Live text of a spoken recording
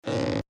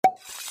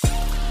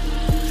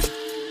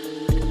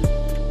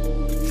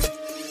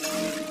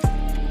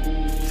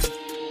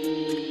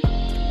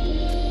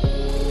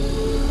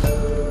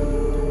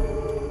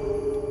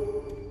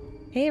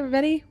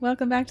everybody.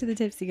 Welcome back to the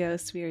Tipsy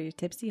Ghosts. We are your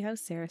tipsy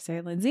hosts, Sarah,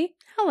 Lindsay.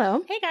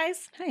 Hello. Hey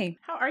guys. Hi.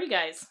 How are you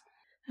guys?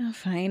 Oh,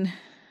 fine.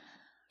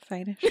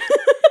 Fine-ish.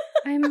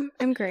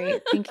 I'm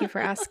great. Thank you for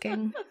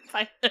asking.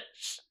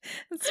 Fine-ish.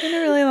 It's been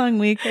a really long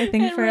week, I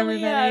think, It for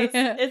really everybody.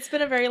 has. It's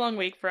been a very long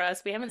week for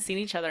us. We haven't seen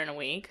each other in a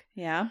week.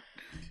 Yeah.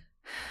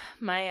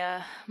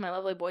 My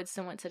lovely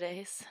Boydston went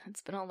today. So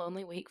it's been a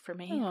lonely week for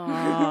me.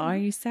 Aw, are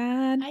you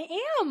sad? I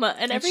am.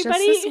 And It's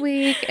everybody just this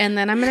week, and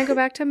then I'm gonna go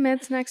back to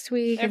mids next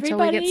week until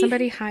we get Everybody-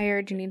 somebody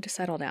hired. You need to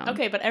settle down.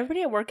 Okay, but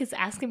everybody at work is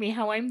asking me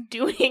how I'm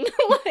doing.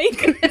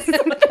 Like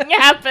something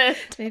happened.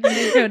 Maybe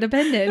you're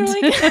codependent. They're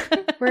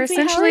like, We're "Lindsay,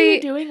 how are essentially-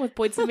 you doing with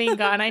Boydston being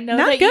gone? I know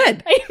Not that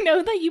good. I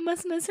know that you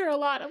must miss her a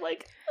lot. I'm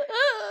like,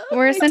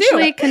 We're I do.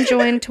 essentially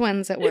conjoined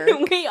twins at work.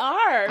 We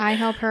are. I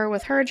help her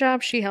with her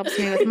job. She helps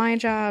me with my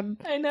job.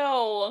 I know.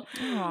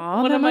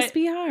 Aw, One that of must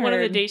be hard. One of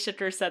the day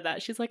shifters said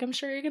that. She's like, I'm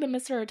sure you're going to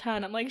miss her a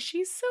ton. I'm like,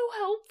 she's so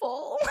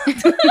helpful.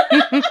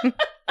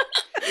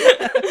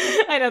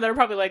 I know. They're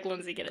probably like,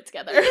 Lindsay, get it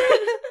together.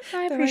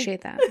 I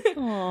appreciate that.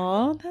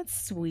 Aw,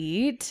 that's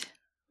sweet.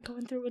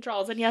 Going through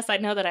withdrawals. And yes, I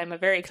know that I'm a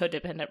very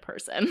codependent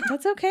person.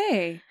 That's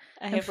okay.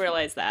 I have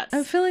realized that.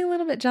 I'm feeling a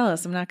little bit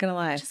jealous, I'm not going to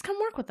lie. Just come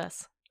work with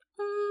us.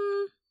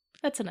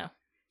 That's a no.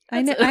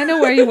 I know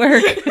where you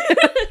work.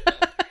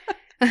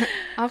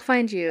 I'll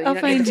find you. I'll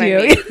don't need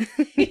find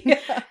to me. you.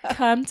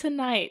 Come to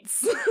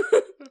nights.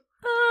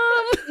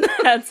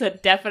 That's a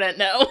definite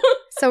no.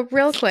 So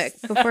real quick,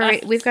 before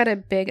we've got a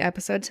big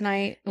episode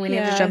tonight we need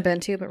Yeah. to jump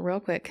into, but real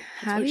quick,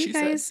 have what you she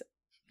said. guys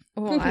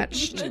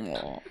watched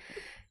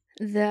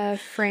the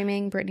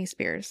Framing Britney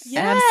Spears?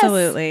 Yes.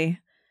 Absolutely.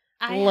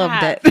 I Loved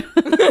have.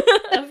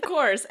 it. Of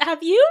course.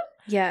 Have you?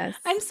 Yes.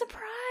 I'm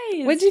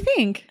surprised. What'd you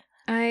think?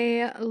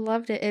 I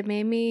loved it. It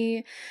made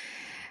me.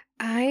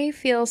 I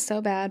feel so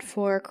bad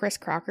for Chris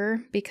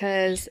Crocker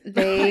because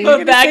they.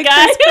 Oh, that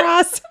guy?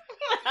 Crisscross.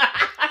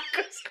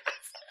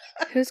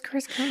 Who's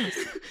Chris Cross?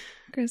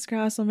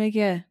 Crisscross will make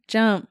you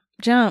jump.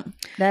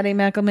 Daddy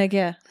Mac will make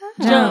you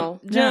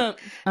Jump. jump.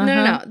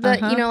 No. The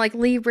Uh-huh. you know, like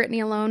leave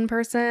Britney alone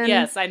person.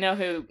 Yes, I know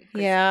who.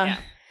 Yeah.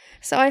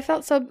 So I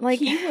felt so like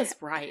He was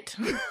right.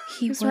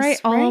 he was right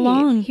all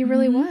along. He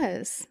really Mhm.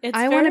 was. It's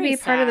I want to very be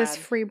part of this sad.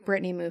 Free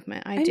Britney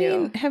movement. I I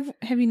do. mean,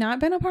 have you not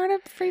been a part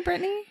of Free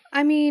Britney?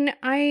 I mean,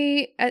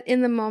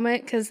 in the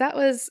moment, because that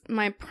was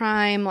my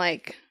prime,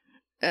 like,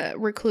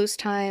 recluse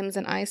times,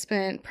 and I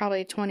spent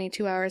probably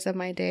 22 hours of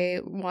my day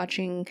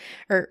watching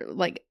or,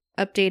 like,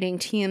 updating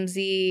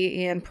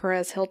TMZ and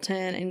Perez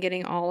Hilton and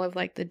getting all of,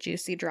 like, the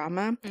juicy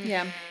drama.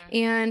 Yeah.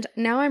 And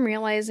now I'm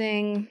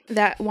realizing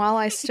that while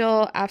I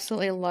still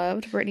absolutely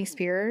loved Britney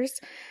Spears,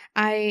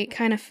 I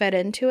kind of fed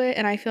into it,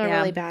 and I feel Yeah.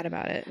 really bad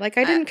about it. Like,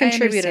 I didn't I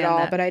contribute at understand all,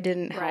 that. but I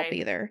didn't help Right.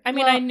 either. I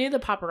mean, Well- I knew the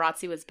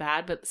paparazzi was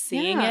bad, but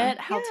seeing Yeah, it,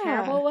 how yeah.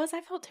 terrible it was,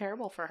 I felt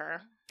terrible for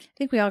her. I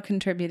think we all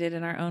contributed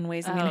in our own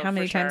ways. I mean, Oh, how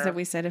many for times sure. have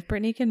we said, if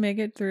Britney can make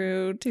it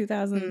through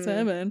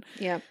 2007?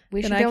 Yeah,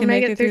 we Then should I go can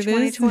make make it it through through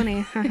this.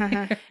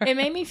 2020. It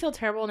made me feel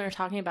terrible when they were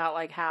talking about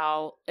like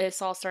how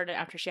this all started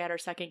after she had her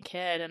second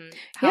kid and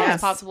how Yes.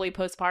 it's possibly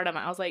postpartum.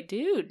 I was like,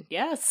 dude,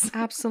 yes.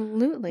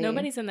 Absolutely.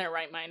 Nobody's in their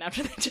right mind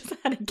after they just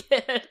had a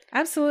kid.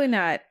 Absolutely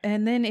not.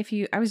 And then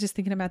I was just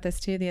thinking about this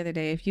too the other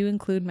day. If you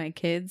include my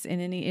kids in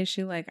any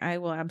issue, like I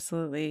will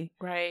absolutely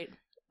Right.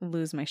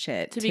 lose my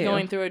shit. To be too.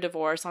 going through a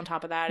divorce on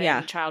top of that Yeah.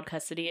 and child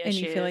custody and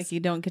issues. you feel like you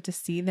don't get to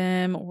see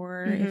them,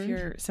 or if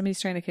Mhm.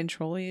 somebody's trying to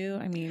control you.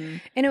 I mean,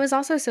 And it was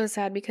also so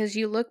sad because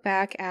you look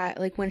back at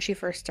like when she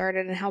first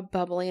started and how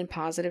bubbly and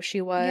positive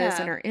she was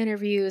Yeah. in her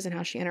interviews and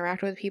how she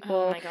interacted with people.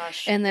 Oh my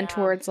gosh. And then yeah.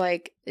 towards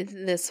like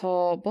this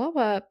whole blow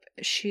up,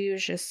 she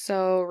was just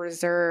so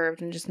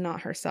reserved and just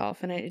not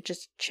herself. And it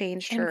just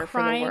changed and her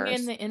crying for the worse.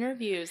 in the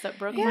interviews that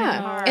broke my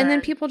Yeah. heart. And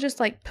then people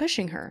just like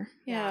pushing her.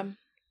 Yeah.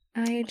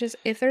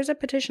 If there's a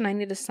petition I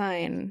need to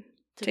sign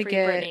to to free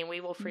get Britney,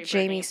 we will free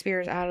Jamie Britney.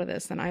 Spears out of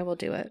this, then I will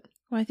do it.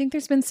 well, I think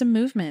there's been some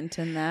movement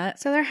in that.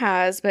 So there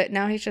has, but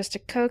now he's just a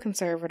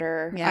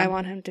co-conservator. Yeah. I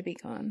want him to be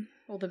gone.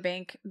 Well, the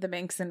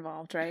bank's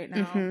involved right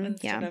now Mhm,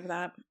 instead yeah. of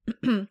that.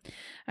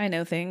 I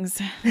know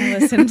things. I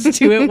listened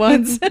to it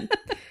once.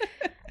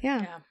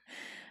 Yeah. Yeah.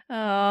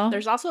 Oh,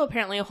 There's also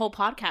apparently a whole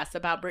podcast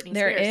about Britney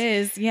there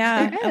Spears. is.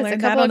 Yeah, There I is. A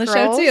learned that couple on the of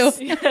show girls.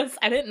 too. Yes,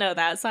 I didn't know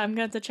that, so I'm going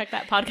to have to check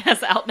that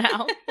podcast out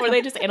now. Where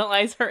they just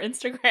analyze her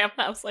Instagram.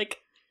 I was like,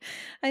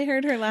 I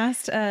heard her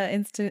last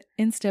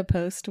Insta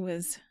post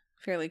was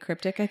fairly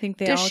cryptic. I think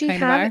they Does all she kind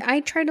have? of are. I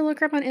tried to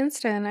look her up on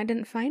Insta and I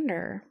didn't find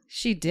her.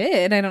 She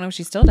did. I don't know if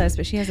she still does,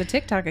 but she has a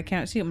TikTok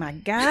account too. My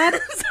God.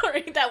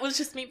 sorry, that was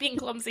just me being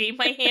clumsy.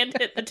 My hand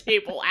hit the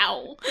table.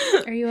 Ow.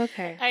 Are you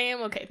okay? I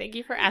am okay. Thank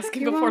you for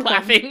asking You're before welcome.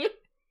 laughing,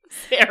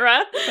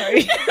 Sarah.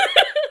 Sorry.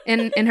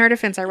 In her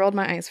defense, I rolled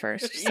my eyes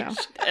first. So You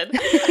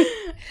did.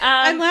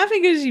 I'm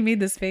laughing because she made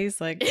this face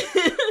like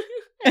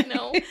I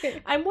know.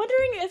 I'm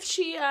wondering if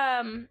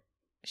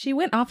she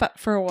went off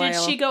for a while.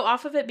 did she go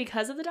off of it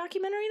because of the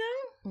documentary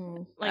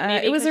though? Like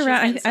maybe it was 'cause she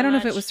around. spent I don't know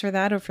if so it much- was for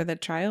that or for the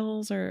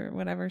trials or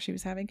whatever she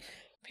was having.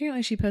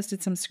 Apparently, she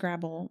posted some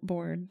Scrabble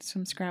board,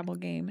 some Scrabble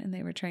game, and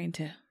they were trying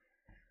to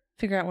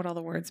figure out what all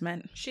the words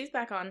meant. She's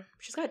back on.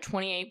 She's got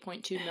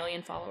 28.2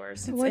 million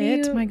followers. That's What do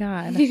it? you- My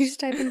God. You just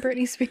type in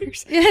Britney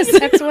Spears. Yes.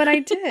 That's what I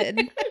did.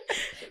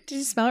 Did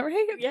you spell it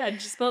right? Yeah, she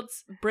spelled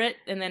Brit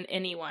and then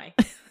N-E-Y.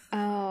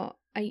 Oh,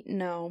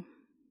 no,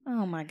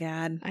 Oh my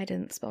God. I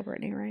didn't spell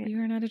Britney right. You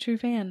are not a true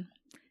fan.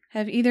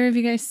 Have either of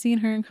you guys seen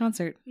her in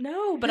concert?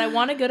 No, but I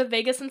want to go to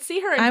Vegas and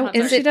see her in concert.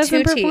 Is She it doesn't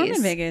two perform Ts?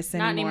 in Vegas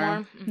Not anymore.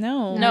 anymore.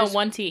 No. No,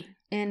 one T.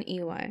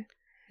 N-E-Y.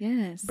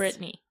 Yes.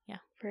 Brittany. Yeah.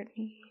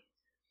 Britney.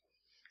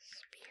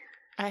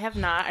 I have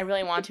not. I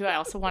really want to. I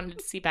also wanted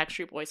to see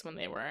Backstreet Boys when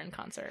they were in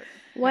concert.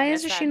 Why I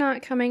is missed she that.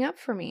 not coming up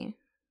for me?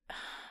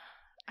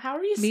 How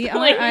are you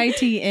spelling?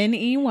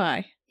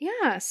 Britney.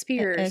 Yeah,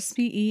 Spears.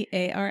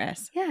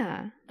 Spears.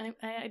 Yeah.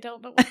 I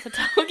don't know what to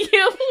tell you.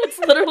 It's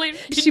literally.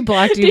 She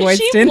blocked you, Did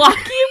she Boydston. block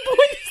you,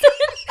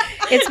 Boydston?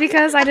 It's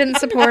because I didn't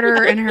support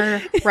her in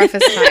her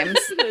roughest times.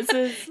 This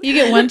is You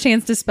get one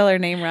chance to spell her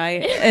name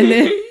right, and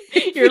then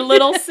your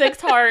little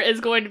sixth heart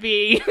is going to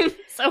be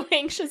so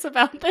anxious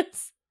about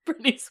this.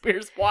 Britney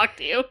Spears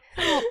blocked you.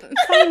 Help,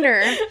 find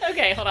her.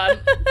 Okay, hold on.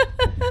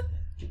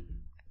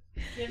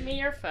 Give me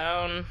your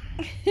phone.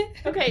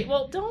 Okay,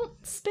 well, don't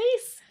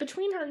space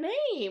between her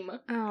name.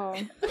 Oh.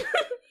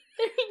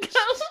 There you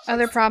go.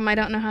 Other problem, I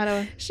don't know how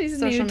to. she's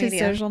Social new to media.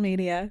 social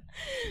media.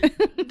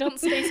 Don't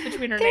space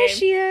between her There name.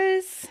 she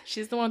is.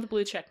 She's the one with the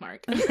blue check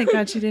mark. Oh, thank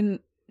God she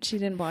didn't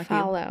block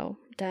Follow.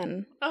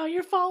 Done. Oh,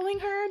 you're following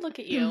her? Look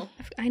at you.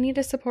 I need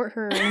to support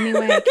her any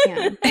way I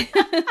can.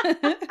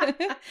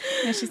 you.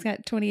 Yeah, she's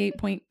got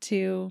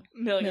 28.2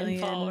 Million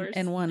followers.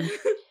 and 1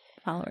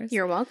 followers.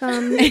 You're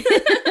welcome.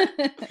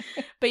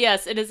 But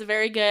yes, it is a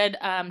very good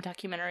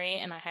documentary,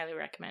 and I highly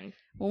recommend.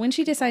 Well, when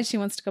she decides she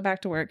wants to go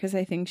back to work, because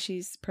I think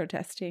she's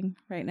protesting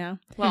right now.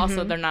 Well,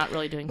 also, Mhm. they're not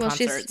really doing Well,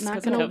 she's concerts not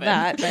because gonna of COVID.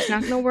 that, but She's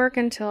not going to work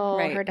until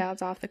Right. her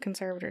dad's off the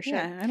conservatorship.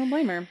 yeah, I don't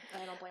blame her.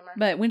 I don't blame her.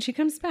 But when she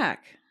comes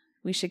back,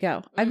 we should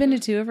go. I've been to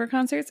 2 of her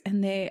concerts,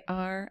 and they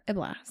are a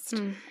blast.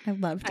 Mm, I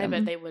loved I them.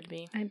 bet they would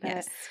be. I bet.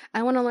 Yes.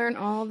 I want to learn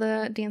all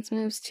the dance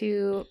moves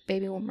to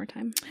Baby One More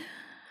Time.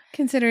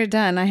 Consider it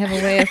done. I have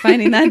a way of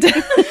finding that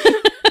done.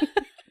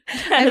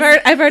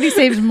 I've already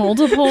saved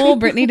multiple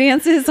Britney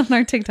dances on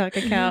our TikTok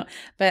account,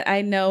 but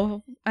I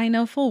know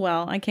full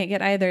well I can't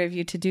get either of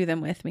you to do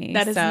them with me.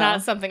 That is so-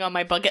 not something on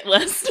my bucket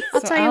list. I'll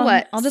So tell you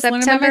what. I'll just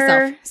learn it by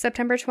myself.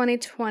 September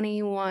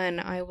 2021,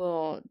 I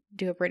will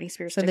do a Britney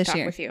Spears So TikTok this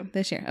year, with you.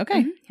 This year,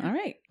 okay, Mhm. all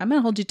right. I'm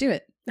gonna hold you to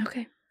it.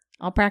 Okay.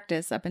 I'll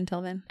practice up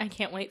until then. I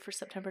can't wait for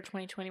September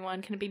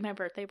 2021. Can it be my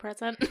birthday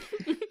present?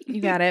 You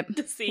got it.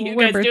 To see We'll you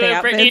wear guys do birthday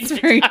a Britney outfits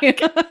for you.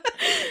 TikTok.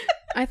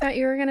 I thought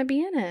you were going to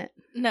be in it.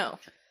 No.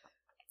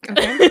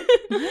 Okay.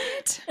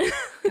 What?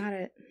 Got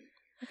it.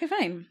 Okay,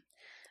 fine.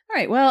 All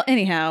right. Well,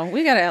 anyhow,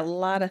 we got a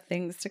lot of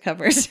things to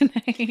cover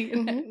tonight.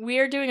 Mhm. We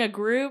are doing a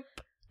group.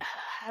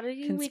 How do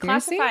we Conspiracy?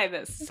 classify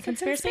this? It's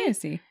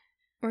Conspiracy?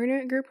 We're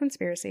doing a group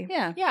conspiracy.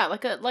 Yeah. Yeah,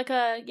 like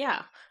a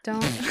yeah.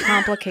 Don't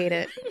complicate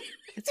it.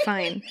 It's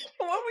fine.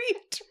 What were you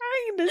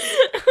trying to say?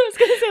 I was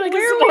gonna say like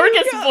Where were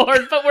you a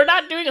smorgasbord, but we're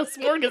not doing a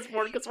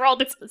smorgasbord because we're all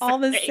doing All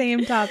the thing.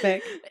 same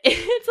topic.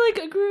 It's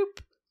like a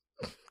group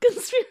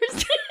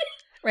conspiracy.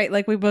 Right,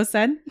 like we both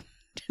said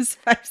just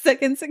 5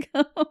 seconds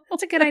ago.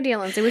 That's a good idea,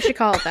 Lindsay. We should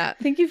call it that.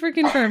 Thank you for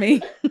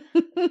confirming.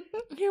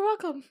 You're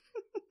welcome.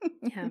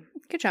 Yeah.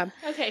 Good job.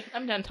 Okay,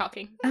 I'm done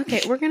talking.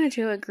 Okay, we're going to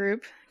do a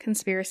group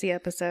conspiracy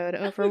episode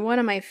over one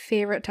of my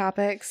favorite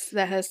topics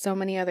that has so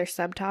many other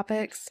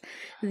subtopics,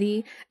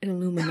 the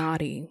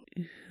Illuminati.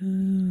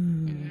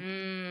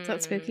 Is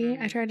that spooky?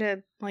 I tried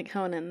to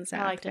hone in Zach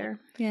I liked there.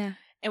 Yeah.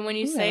 And when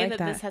you Ooh, I say like that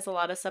that. this has a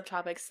lot of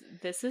subtopics,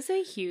 this is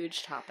a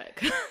huge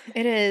topic.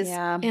 It is.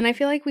 Yeah. And I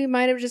feel like we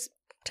might have just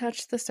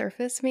touched the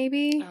surface,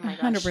 maybe. Oh my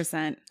gosh.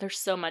 100%. There's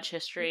so much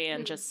history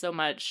and just so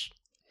much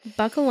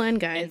Buckle in,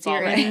 guys. You're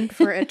Involvement. in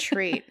for a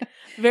treat.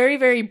 very,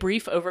 very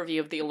brief overview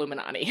of the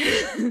Illuminati.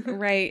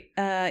 Right.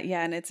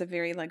 Yeah, and it's a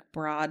very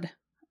broad,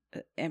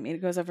 I mean,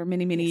 it goes over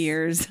many, many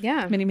years.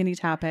 Yeah. Many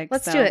topics.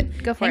 Let's so do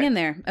it. Go for Hang it. in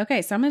there.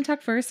 Okay, so I'm going to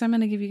talk first. I'm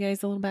going to give you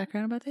guys a little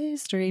background about the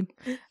history.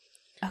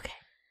 Okay.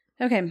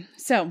 Okay,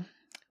 so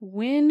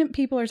when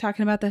people are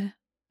talking about the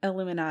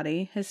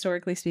Illuminati,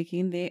 historically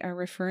speaking, they are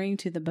referring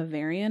to the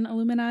Bavarian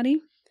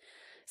Illuminati.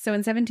 So in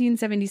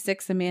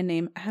 1776, a man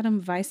named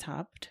Adam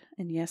Weishaupt,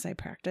 and yes, I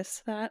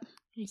practiced that.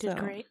 You did So-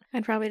 great.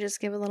 I'd probably just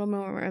give a little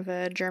more of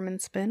a German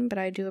spin, but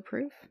I do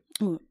approve.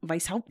 Ooh,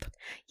 Weishaupt. Is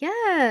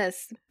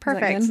Yes. that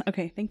Perfect. good?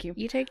 Okay, thank you.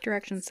 You take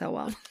directions so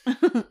well.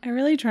 I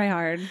really try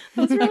hard.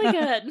 That's really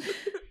good.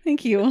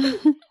 Thank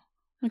you.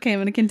 Okay, I'm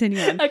going to continue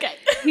on. Okay.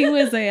 He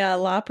was a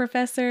law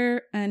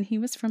professor, and he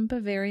was from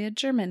Bavaria,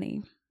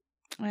 Germany.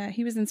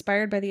 He was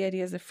inspired by the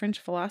ideas of French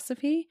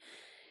philosophy.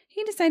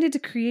 He decided to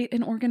create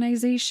an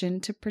organization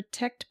to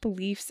protect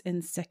beliefs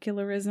in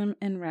secularism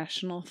and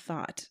rational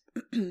thought.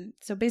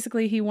 So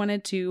basically, he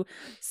wanted to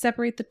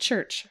separate the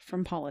church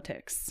from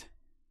politics.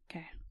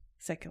 Okay,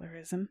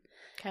 secularism.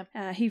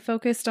 Okay. He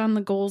focused on the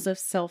goals of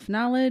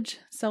self-knowledge,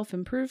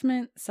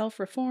 self-improvement,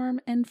 self-reform,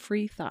 and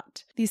free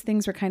thought. These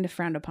things were kind of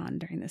frowned upon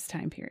during this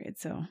time period,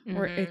 so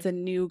Mhm. it's a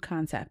new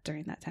concept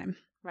during that time.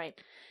 Right.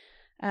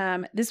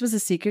 This was a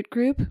secret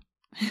group.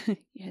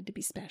 You had to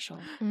be special.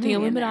 The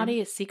Illuminati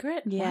is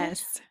secret?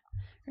 Yes.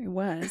 It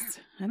was.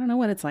 I don't know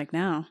what it's like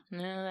now.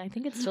 No, I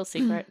think it's still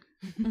secret.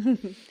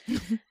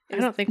 I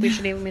don't think we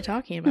should even be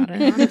talking about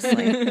it,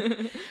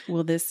 honestly.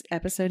 Will this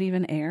episode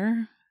even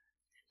air?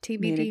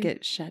 TBD. Did it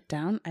get shut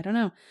down? I don't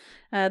know.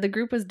 The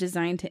group was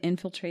designed to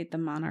infiltrate the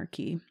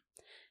monarchy.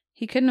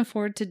 He couldn't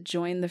afford to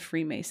join the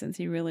Freemasons.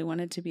 He really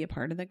wanted to be a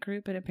part of the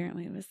group, but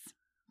apparently it was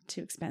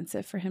too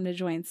expensive for him to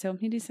join. So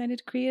he decided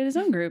to create his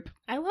own group.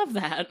 I love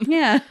that.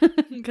 Yeah.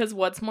 Because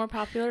what's more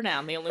popular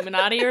now, the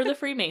Illuminati or the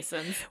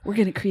Freemasons? We're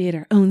going to create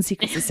our own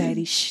secret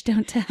society. Shh,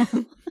 don't tell.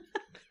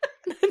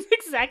 That's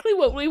exactly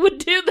what we would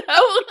do,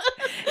 though.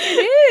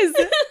 It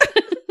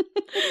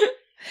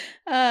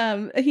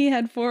is. He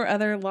had 4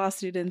 other law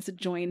students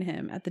join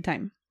him at the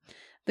time.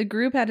 The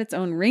group had its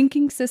own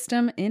ranking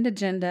system and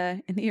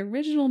agenda, and the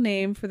original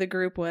name for the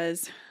group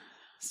was,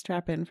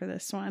 strap in for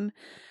this one,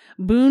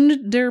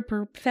 Bund der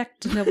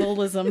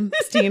Perfectionalism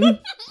Team.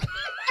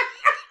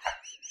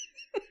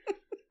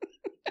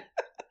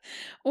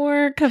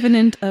 Or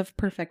Covenant of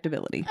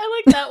Perfectibility.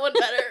 I like that one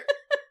better.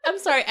 I'm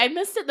sorry, I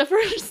missed it the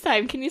first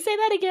time. Can you say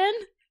that again?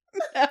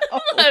 No.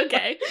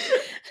 Okay.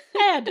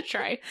 I had to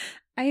try.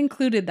 I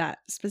included that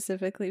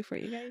specifically for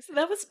you guys.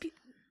 That was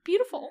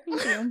beautiful.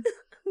 Thank you.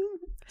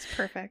 It's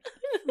perfect.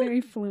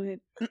 Very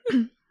fluent.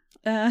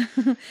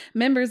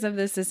 Members of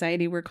this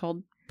society were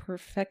called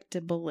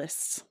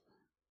perfectibilists.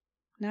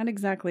 Not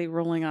exactly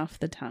rolling off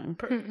the tongue.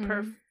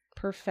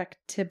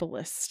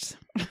 Perfectibilist.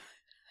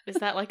 Is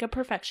that like a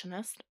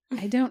perfectionist?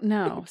 I don't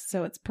know.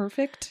 So it's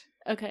perfect.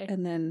 Okay.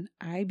 And then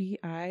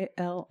IBILISTS.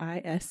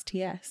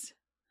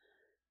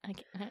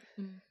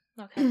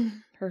 Okay.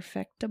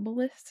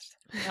 Perfectibilist.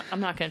 No, I'm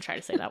not going to try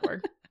to say that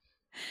word.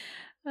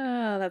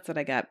 Oh, that's what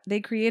I got. They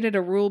created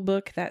a rule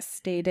book that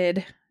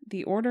stated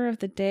the order of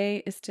the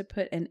day is to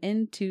put an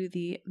end to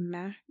the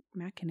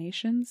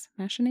machinations.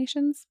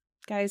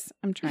 Guys,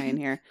 I'm trying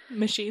here.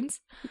 Machines?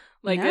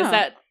 Like, No. is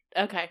that...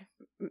 Okay.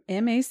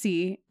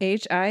 MACHINATIONS.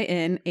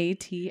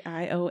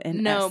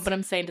 No, but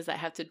I'm saying, does that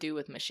have to do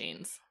with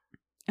machines?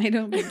 I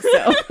don't think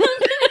so.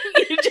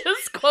 You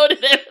just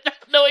quoted it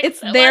without knowing It's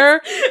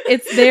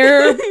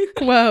their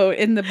quote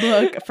in the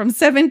book from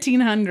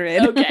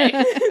 1700.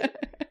 Okay.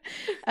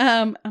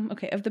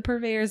 Okay, of the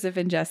purveyors of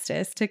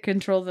injustice to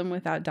control them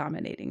without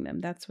dominating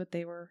them. That's what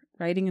they were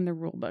writing in the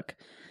rule book.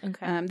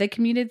 Okay. They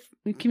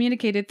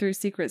communicated through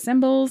secret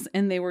symbols,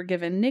 and they were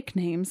given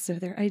nicknames so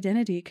their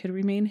identity could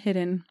remain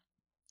hidden.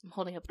 I'm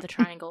holding up the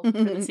triangle for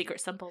the secret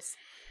symbols.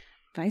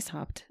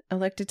 Weishaupt,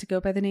 elected to go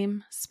by the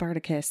name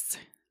Spartacus.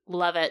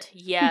 Love it.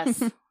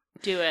 Yes.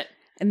 Do it.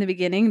 In the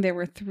beginning, there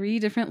were 3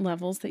 different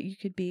levels that you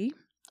could be.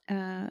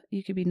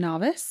 You could be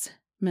novice,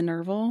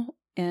 Minerval,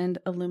 and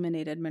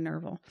illuminated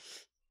Minerval.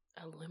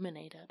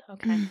 Illuminated.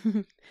 Okay.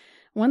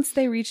 Once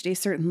they reached a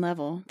certain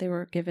level, they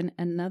were given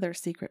another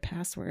secret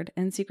password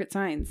and secret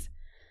signs.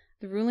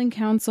 The ruling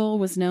council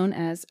was known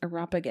as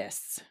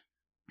Areopagus.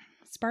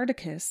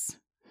 Spartacus,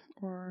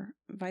 or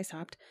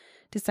Weishaupt,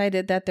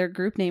 decided that their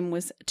group name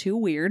was too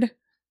weird,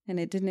 and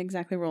it didn't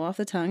exactly roll off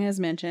the tongue, as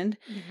mentioned.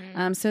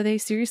 Mm-hmm. So they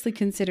seriously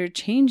considered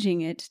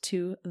changing it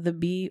to the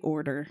B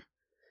Order.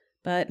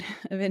 But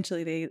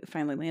eventually they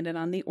finally landed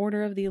on the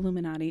Order of the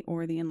Illuminati,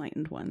 or the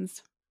Enlightened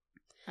Ones.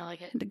 I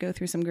like it. Had to go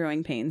through some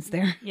growing pains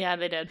there. Yeah,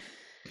 they did.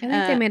 I think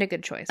they made a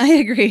good choice. I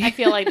agree. I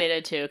feel like they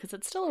did too, because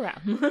it's still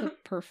around. The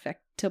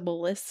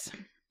Perfectibilists.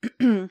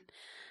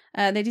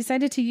 They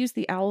decided to use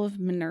the Owl of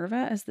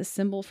Minerva as the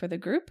symbol for the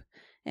group.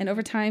 And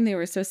over time, they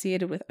were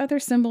associated with other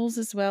symbols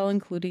as well,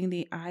 including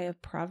the Eye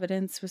of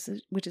Providence,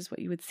 which is what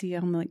you would see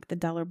on like the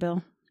dollar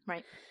bill.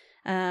 Right.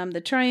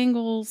 The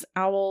triangles,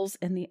 owls,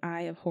 and the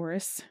Eye of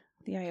Horus.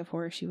 The Eye of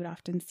Horus you would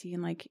often see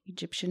in like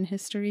Egyptian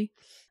history.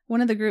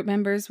 One of the group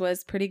members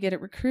was pretty good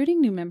at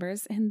recruiting new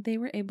members, and they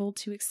were able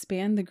to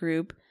expand the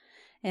group.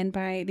 And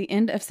by the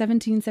end of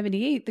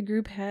 1778, the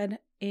group had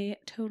a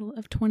total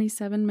of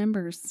 27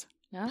 members.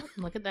 Yeah,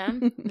 look at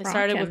them. They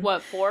started with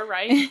what, 4,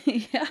 right?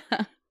 Yeah.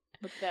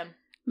 Look at them.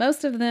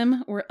 Most of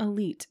them were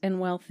elite and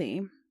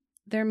wealthy.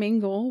 Their main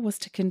goal was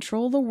to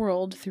control the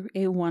world through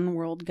a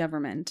one-world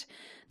government.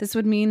 This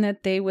would mean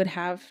that they would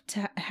have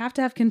to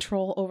have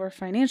control over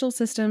financial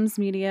systems,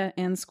 media,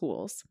 and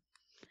schools.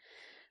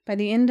 By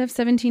the end of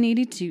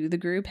 1782, the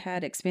group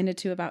had expanded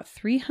to about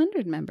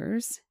 300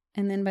 members,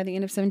 and then by the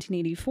end of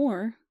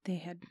 1784, they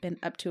had been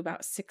up to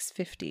about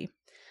 650.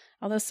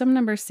 Although some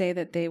numbers say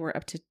that they were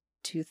up to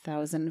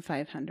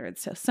 2,500,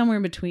 so somewhere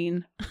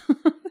between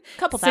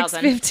Couple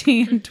thousand.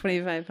 650 and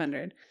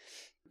 2,500.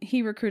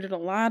 He recruited a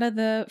lot of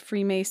the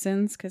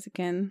Freemasons because,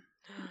 again,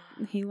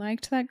 he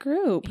liked that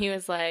group. He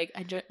was like,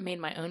 I made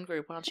my own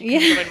group. Why don't you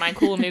come join my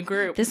cool new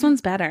group? This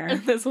one's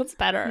better. This one's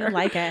better. I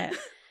like it.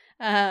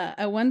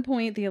 At one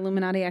point, the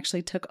Illuminati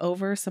actually took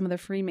over some of the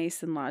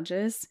Freemason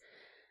lodges.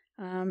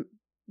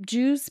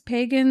 Jews,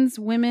 pagans,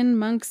 women,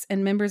 monks,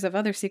 and members of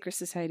other secret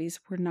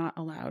societies were not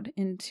allowed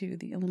into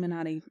the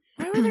Illuminati.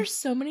 Why were there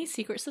so many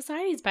secret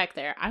societies back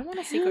there? I want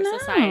a I secret don't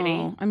society.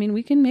 know. I mean,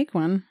 we can make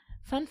one.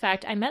 Fun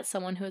fact, I met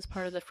someone who was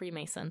part of the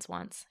Freemasons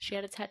once. She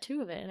had a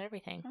tattoo of it and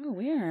everything. Oh,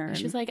 weird. And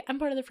she was like, I'm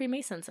part of the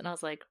Freemasons. And I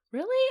was like,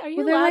 really? Are you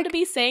Well, they're allowed like- to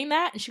be saying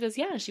that? And she goes,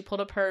 yeah. And she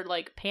pulled up her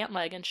like pant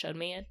leg and showed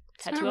me a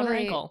tattoo on her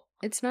ankle.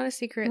 It's not a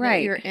secret that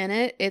Right. you're in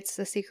it. It's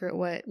the secret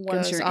what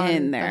Once goes you're on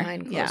in there.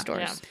 behind closed Yeah.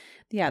 doors.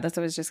 Yeah, that's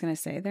what I was just gonna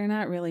say. They're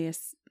not really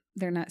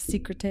they're not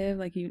secretive.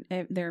 Like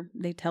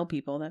they tell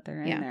people that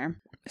they're in Yeah.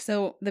 there.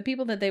 So the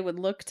people that they would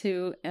look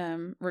to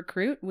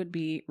recruit would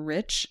be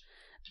rich,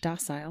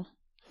 docile,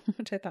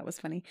 which I thought was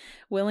funny,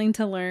 willing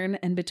to learn,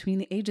 and between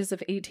the ages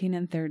of 18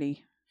 and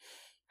 30.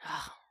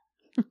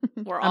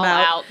 We're I'm all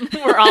out. out.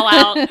 We're all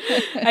out.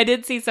 I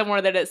did see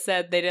somewhere that it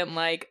said they didn't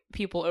like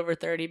people over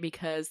 30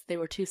 because they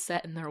were too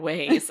set in their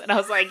ways. And I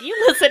was like, you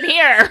listen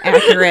here.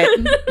 Accurate.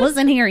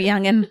 Listen here,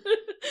 youngin.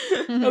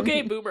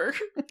 Okay, boomer.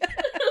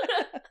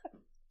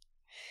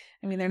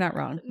 I mean, they're not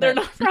wrong. They're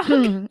but- not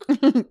wrong.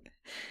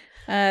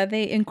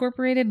 They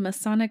incorporated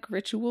Masonic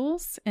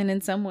rituals, and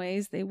in some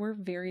ways, they were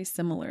very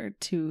similar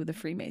to the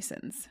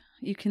Freemasons.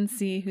 You can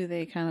see who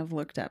they kind of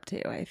looked up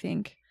to, I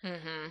think.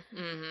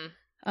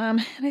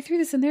 And I threw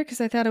this in there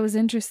because I thought it was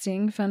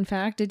interesting. Fun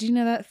fact: did you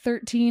know that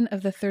 13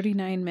 of the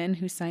 39 men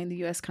who signed the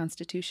U.S.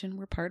 Constitution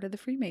were part of the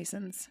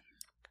Freemasons?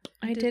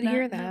 I did not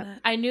hear know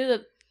that. I knew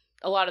that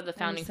a lot of the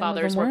founding Some of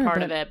fathers them were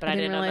part of it, but I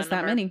didn't know realize the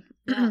that number. many.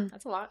 Yeah,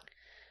 that's a lot.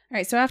 All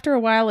right, so after a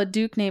while, a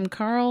duke named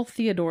Karl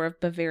Theodor of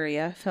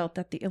Bavaria felt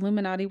that the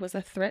Illuminati was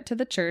a threat to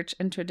the church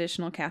and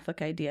traditional Catholic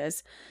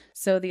ideas.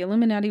 So the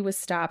Illuminati was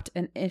stopped,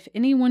 and if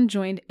anyone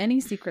joined any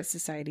secret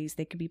societies,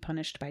 they could be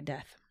punished by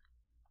death.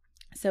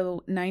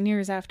 So 9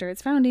 years after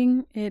its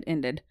founding, it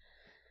ended.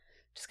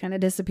 Just kind of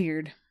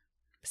disappeared.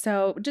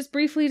 So just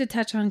briefly to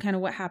touch on kind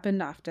of what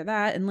happened after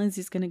that, and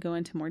Lindsay's going to go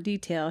into more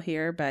detail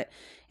here, but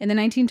in the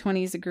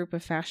 1920s, a group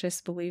of fascists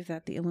believed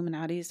that the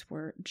Illuminatis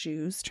were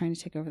Jews trying to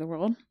take over the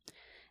world.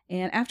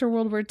 And after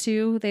World War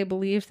II, they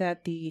believed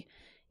that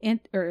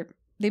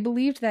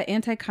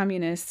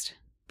anti-communists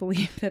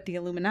believed that the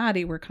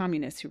Illuminati were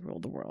communists who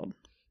ruled the world.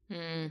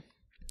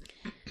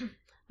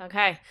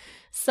 Okay,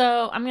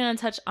 so I'm going to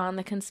touch on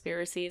the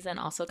conspiracies and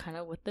also kind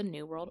of with the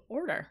New World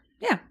Order.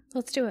 Yeah.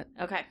 Let's do it.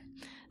 Okay,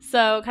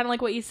 so kind of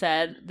like what you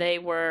said, the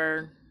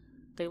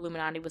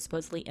Illuminati was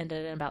supposedly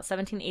ended in about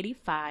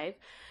 1785,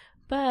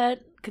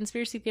 but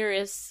conspiracy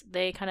theorists,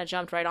 they kind of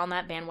jumped right on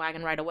that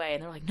bandwagon right away,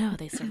 and they're like, no,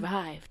 they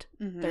survived.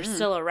 They're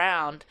still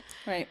around.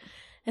 Right.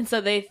 And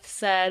so they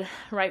said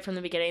right from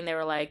the beginning, they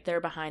were like,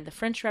 they're behind the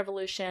French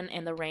Revolution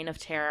and the Reign of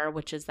Terror,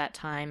 which is that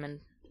time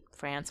in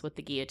France with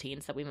the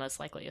guillotines that we most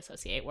likely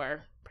associate,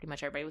 where pretty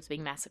much everybody was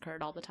being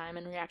massacred all the time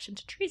in reaction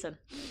to treason.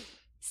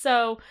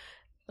 So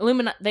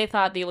they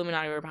thought the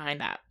Illuminati were behind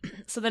that.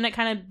 So then it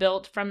kind of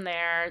built from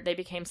there. They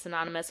became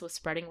synonymous with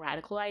spreading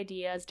radical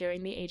ideas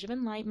during the Age of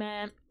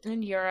Enlightenment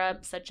in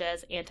Europe, such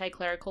as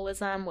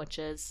anti-clericalism, which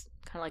is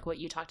kind of like what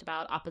you talked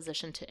about,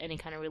 opposition to any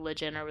kind of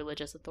religion or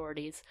religious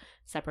authorities,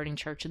 separating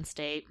church and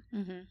state.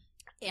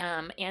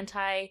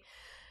 Anti,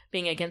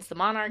 being against the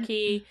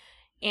monarchy,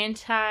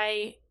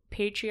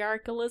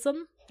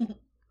 anti-patriarchalism.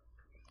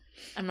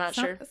 I'm not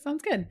sure.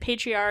 Sounds good.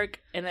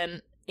 Patriarch and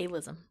then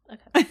alism.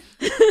 Okay.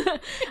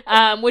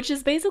 Which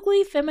is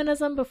basically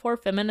feminism before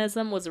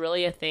feminism was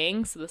really a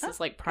thing. So this is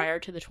like prior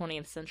to the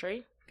 20th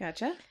century.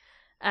 Gotcha.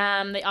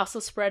 They also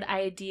spread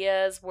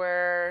ideas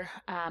where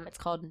it's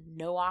called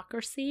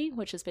noocracy,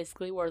 which is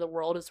basically where the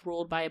world is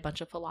ruled by a bunch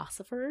of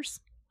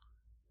philosophers.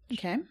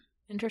 Okay.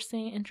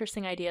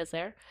 Interesting ideas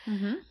there.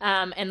 Mm-hmm.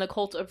 And the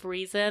cult of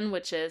reason,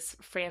 which is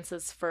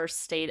France's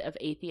first state of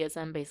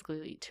atheism,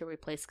 basically to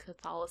replace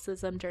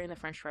Catholicism during the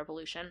French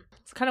Revolution.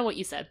 It's kind of what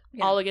you said.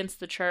 Yeah. All against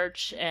the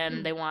church,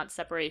 and they want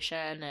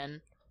separation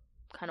and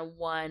kind of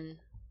one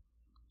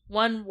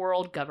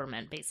world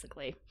government,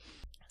 basically.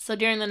 So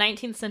during the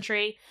 19th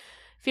century,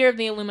 fear of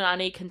the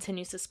Illuminati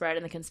continues to spread,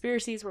 and the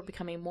conspiracies were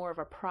becoming more of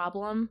a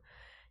problem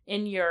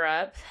in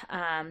Europe,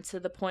 to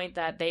the point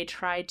that they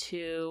tried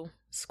to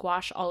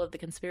squash all of the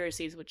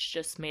conspiracies, which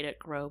just made it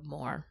grow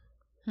more.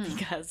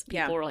 Because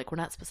people were like, we're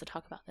not supposed to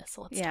talk about this,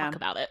 so let's talk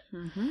about it.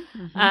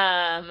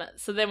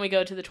 So then we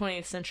go to the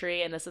 20th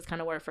century, and this is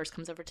kind of where it first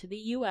comes over to the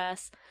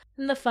U.S.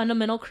 And the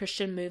fundamental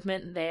Christian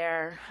movement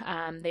there,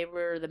 they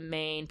were the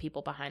main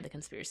people behind the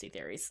conspiracy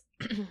theories.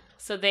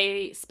 So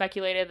they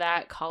speculated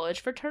that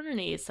college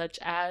fraternities, such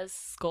as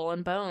Skull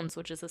and Bones,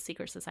 which is a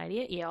secret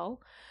society at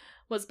Yale,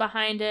 was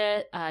behind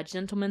it.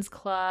 Gentlemen's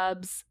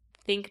clubs,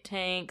 think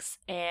tanks,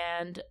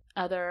 and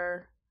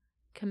other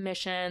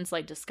commissions,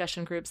 like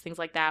discussion groups, things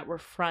like that, were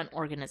front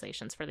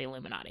organizations for the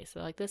Illuminati.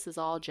 So like, this is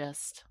all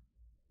just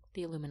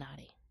the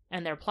Illuminati.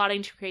 And they're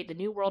plotting to create the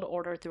New World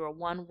Order through a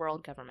one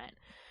world government.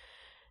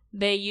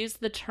 They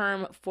used the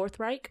term Fourth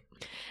Reich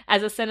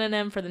as a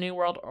synonym for the New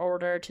World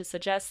Order to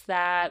suggest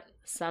that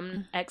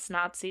some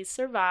ex-Nazis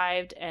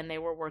survived and they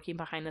were working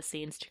behind the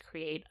scenes to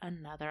create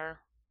another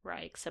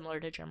Reich, similar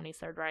to Germany's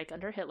Third Reich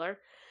under Hitler.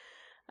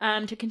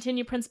 To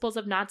continue principles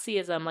of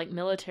Nazism like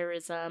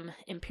militarism,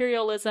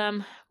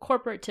 imperialism,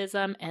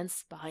 corporatism, and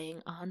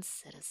spying on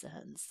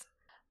citizens.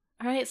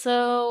 All right,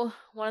 so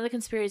one of the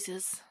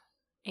conspiracies,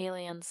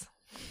 aliens.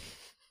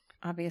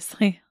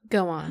 obviously.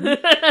 Go on. All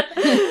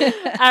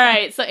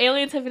right, so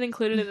aliens have been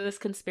included in this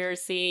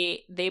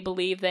conspiracy. They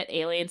believe that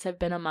aliens have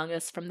been among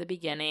us from the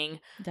beginning,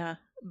 Duh.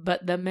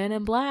 but the men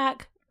in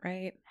black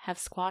Right. have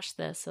squashed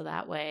this so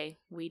that way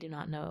we do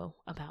not know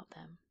about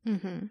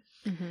them.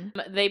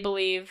 They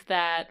believe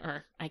that,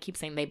 or I keep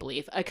saying they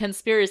believe, a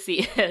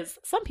conspiracy is,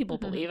 some people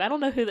believe, I don't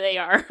know who they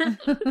are.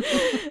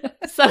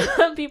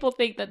 Some people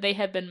think that they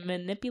have been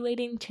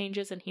manipulating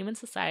changes in human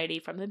society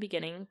from the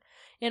beginning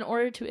in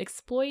order to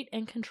exploit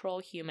and control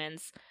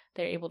humans.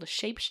 They're able to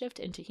shapeshift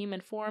into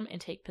human form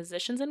and take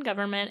positions in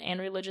government and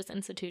religious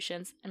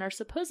institutions, and are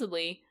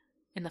supposedly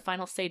in the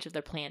final stage of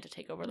their plan to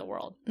take over the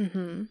world.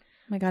 Oh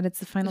my God, it's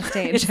the final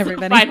stage, It's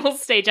everybody. the final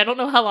stage. I don't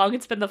know how long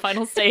it's been the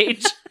final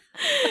stage.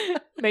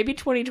 Maybe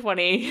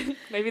 2020.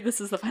 Maybe this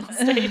is the final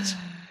stage.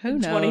 Who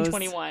knows?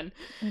 2021.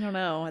 I don't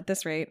know at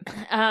this rate.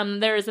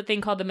 There is a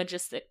thing called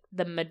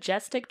the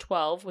Majestic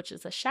 12, which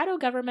is a shadow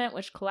government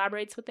which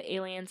collaborates with the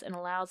aliens and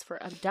allows for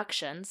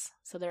abductions.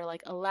 So they're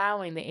like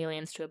allowing the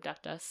aliens to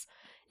abduct us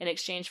in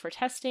exchange for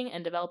testing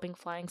and developing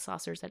flying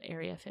saucers at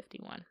Area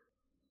 51.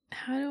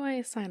 How do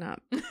I sign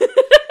up?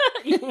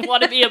 You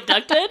want to be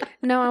abducted?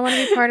 No, I want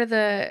to be part of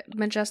the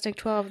Majestic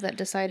 12 that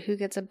decide who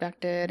gets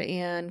abducted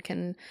and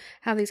can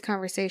have these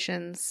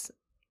conversations.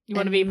 You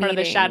want to and be part of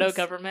the shadow meetings.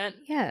 government?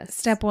 Yes.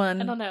 Step I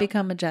don't one, know.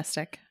 become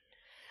majestic.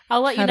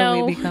 I'll let How you know.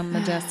 do we become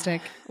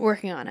majestic?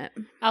 Working on it.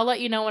 I'll let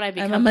you know when I I'm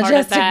a become part of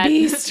majestic that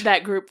beast.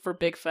 that group for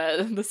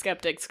Bigfoot, the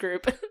skeptics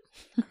group.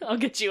 I'll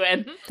get you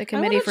in. The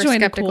Committee wanna for join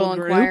a Skeptical cool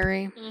group.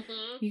 Inquiry.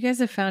 You guys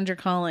have found your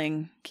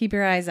calling. Keep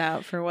your eyes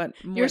out for what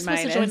You're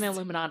supposed to join the is.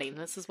 Illuminati.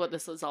 This is what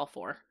this is all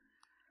for.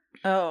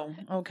 Oh,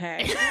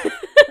 okay.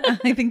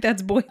 I think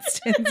that's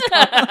Boyston's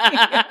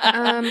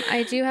calling.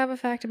 I do have a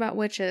fact about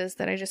witches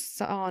that I just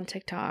saw on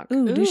TikTok.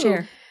 Ooh, do Ooh.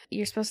 share.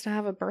 You're supposed to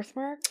have a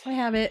birthmark? I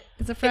have it.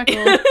 It's a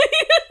freckle.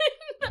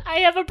 I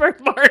have a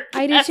birthmark.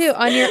 I do Yes. too.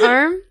 On your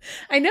arm?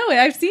 I know it.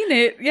 I've seen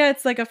it. Yeah,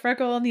 it's like a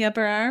freckle on the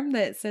upper arm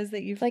that says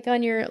that you've Like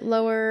on your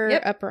lower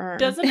Yep. upper arm.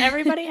 Doesn't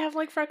everybody have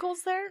like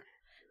freckles there?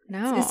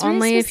 No, It's very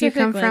only if you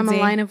come specific, from a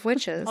Lindsay. line of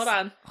witches. Hold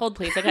on. Hold,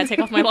 please. I gotta take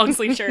off my long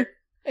sleeve shirt.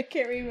 I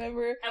can't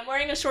remember. I'm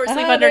wearing a short Ah,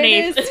 sleeve there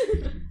it underneath. is.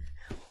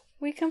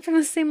 We come from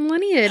the same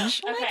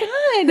lineage. Oh Okay. my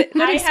God.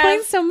 That I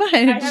explains have- so much. I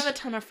have a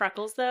ton of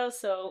freckles though,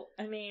 so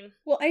I mean,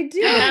 Well, I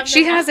do. I have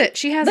She them has all. it.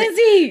 She has it.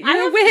 Lindsay, I you're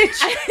a have-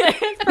 witch. I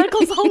have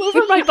freckles all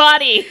over my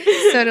body.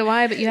 So do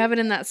I, but you have it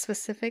in that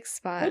specific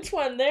spot. Which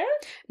one there?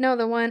 No,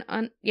 the one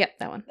on. Yep,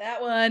 that one.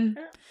 That one.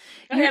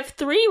 I have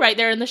 3 right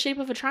there in the shape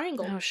of a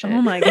triangle. Oh shit.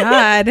 Oh my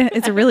God.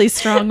 It's really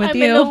strong with I'm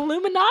you. an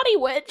Illuminati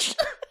witch.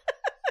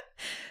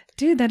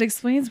 Dude, that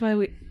explains why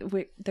we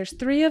there's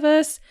 3 of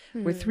us.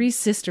 We're Hmm. 3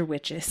 sister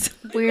witches.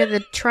 We're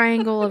the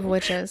triangle of We're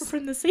witches.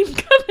 from the same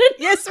coven.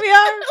 Yes, we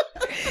are.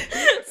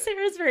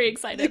 Sarah's very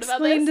excited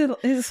about this.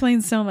 It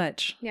explains so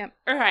much. Yep.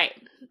 All right.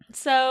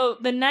 So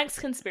the next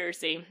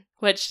conspiracy,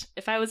 which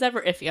if I was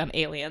ever iffy on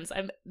aliens,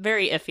 I'm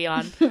very iffy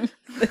on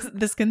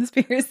this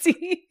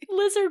conspiracy.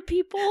 lizard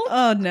people.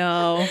 Oh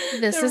no.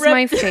 This The is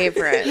my rep-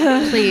 favorite.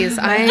 Please,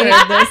 I I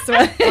heard this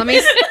one. let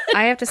me.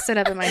 I have to sit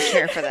up in my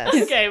chair for this.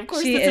 Okay, of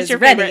course She this is is your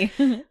ready.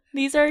 favorite.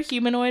 These are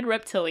humanoid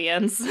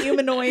reptilians.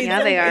 Humanoids.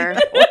 Yeah, they are.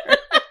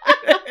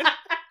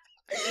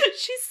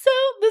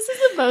 This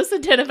is the most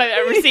attentive I've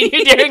ever seen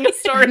you during a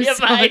story I'm of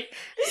mine.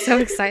 so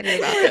excited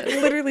about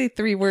this. Literally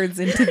 3 words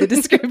into the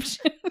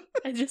description.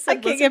 I just I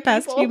said can't get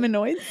past people.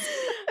 humanoids.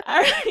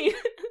 All right.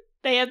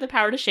 They have the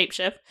power to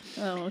shapeshift.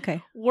 Oh,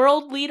 okay.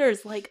 World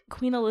leaders like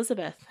Queen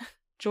Elizabeth,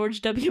 George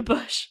W.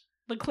 Bush,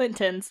 the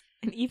Clintons,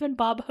 and even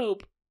Bob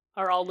Hope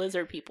are all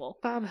lizard people.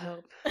 Bob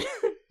Hope.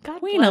 God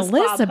Queen bless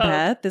Bob Hope.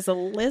 Elizabeth is a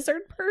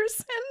lizard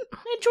person. And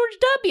George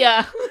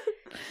W.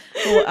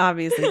 Well,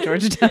 obviously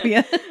George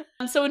W.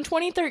 So in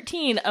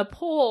 2013, a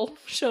poll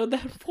showed that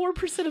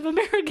 4% of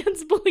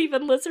Americans believe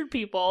in lizard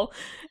people.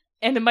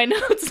 And in my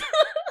notes,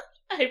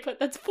 I put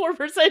that's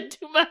 4%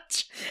 too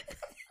much.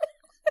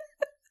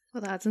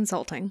 Well, that's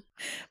insulting.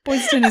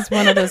 Boyston is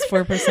one of those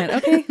 4%.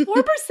 Okay.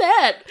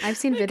 4%. I've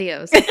seen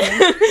videos. 4% is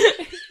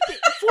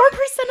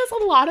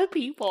a lot of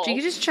people. You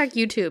can just check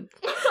YouTube.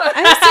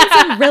 I've seen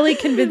some really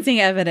convincing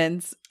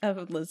evidence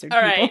of lizard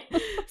All people.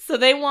 right. So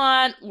they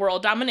want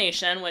world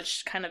domination,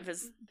 which kind of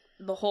is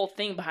the whole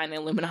thing behind the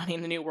Illuminati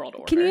and the New World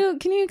Order.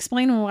 Can you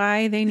explain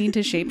why they need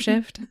to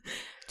shapeshift?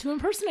 To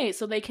impersonate,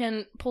 so they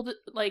can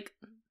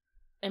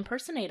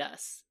impersonate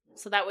us.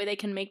 So that way they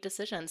can make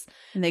decisions.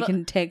 And they But-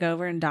 can take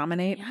over and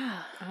dominate?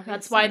 Yeah. That's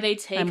Obviously. why they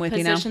take I'm with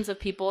you now. positions of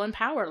people in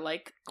power,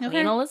 like Queen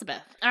Okay.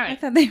 Elizabeth. All I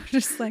right. thought they were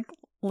just like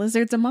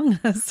lizards among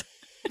us.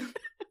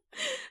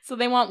 So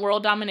they want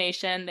world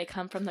domination. They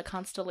come from the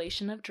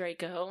constellation of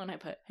Draco, and I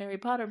put Harry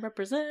Potter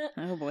represent.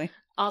 Oh boy.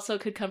 Also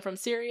could come from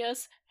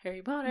Sirius,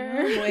 Harry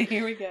Potter, Oh boy,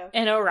 here we go.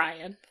 and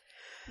Orion.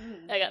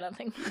 I got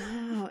nothing.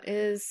 Oh,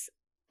 is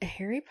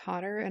Harry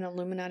Potter an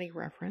Illuminati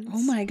reference?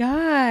 Oh my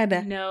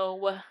god.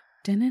 No.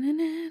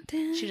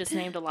 She just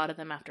named a lot of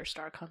them after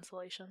star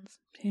constellations.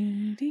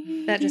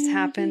 That just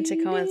happened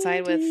to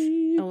coincide with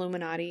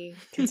Illuminati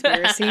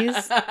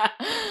conspiracies.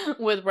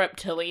 With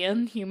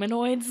reptilian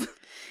humanoids.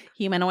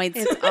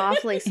 It's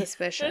awfully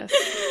suspicious.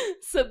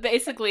 So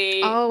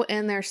basically... Oh,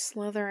 and they're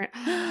Slytherin.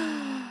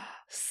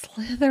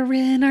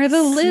 Slytherin are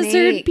the lizard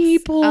Snakes.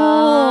 people.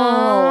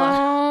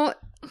 Oh.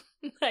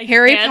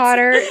 Harry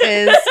Potter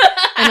is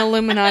an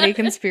Illuminati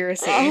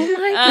conspiracy. Oh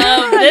my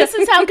god! This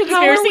is how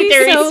conspiracy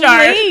theories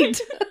start.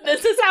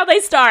 This is how they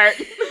start.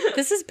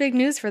 This is big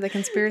news for the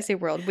conspiracy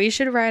world. We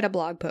should write a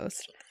blog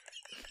post.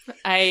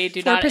 I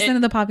do not. 4%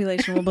 of the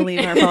population will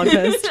believe our blog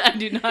post. I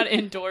do not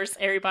endorse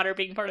Harry Potter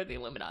being part of the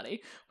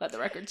Illuminati. Let the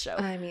record show.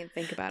 I mean,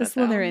 think about The it.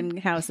 though. Slytherin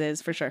house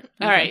is for sure.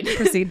 All right.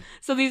 Proceed.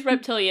 So these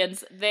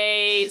reptilians,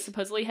 they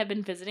supposedly have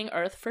been visiting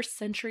Earth for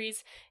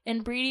centuries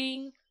and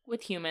breeding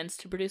with humans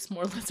to produce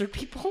more lizard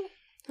people.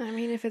 I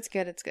mean, if it's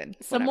good, it's good.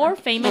 Some Whatever. more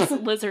famous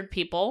lizard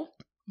people: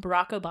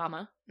 Barack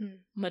Obama, Mm.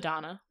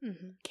 Madonna,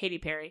 Mm-hmm. Katy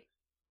Perry,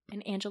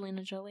 and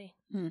Angelina Jolie.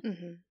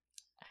 Mm-hmm.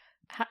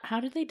 How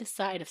did they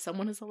decide if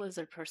someone is a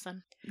lizard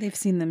person? They've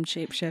seen them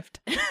shapeshift.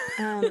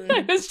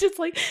 I was just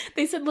like,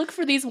 they said, look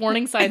for these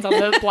warning signs on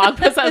the blog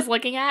post I was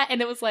looking at,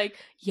 and it was like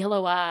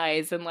yellow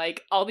eyes and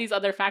like all these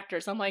other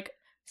factors. I'm like,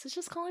 is this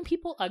just calling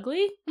people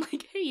ugly?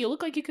 Like, hey, you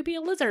look like you could be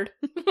a lizard.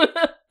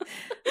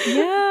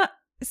 Yeah.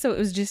 So it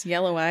was just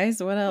yellow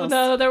eyes. What else?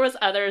 No, there was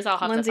others. I'll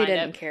have Lindsay to find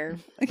didn't it. care.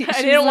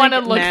 I didn't want to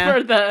look nah.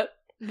 for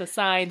the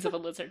signs of a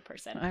lizard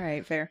person. All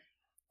right, fair.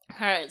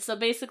 All right, so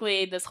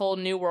basically, this whole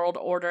New World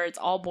Order, it's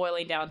all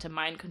boiling down to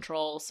mind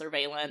control,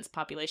 surveillance,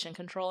 population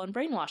control, and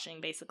brainwashing,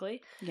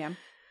 basically. Yeah.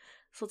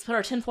 So let's put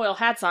our tinfoil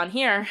hats on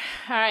here.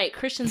 All right,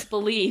 Christians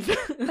believe.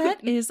 That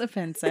is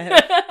offensive.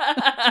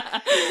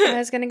 I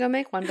was going to go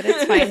make one, but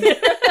it's fine.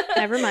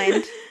 Never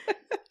mind.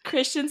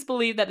 Christians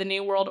believe that the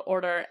New World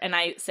Order, and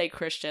I say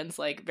Christians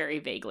like very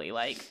vaguely,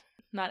 like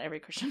not every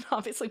Christian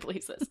obviously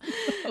believes this.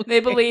 Okay. They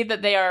believe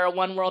that they are a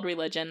one world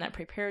religion that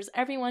prepares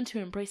everyone to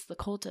embrace the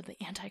cult of the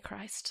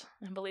Antichrist,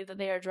 and believe that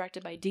they are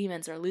directed by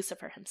demons or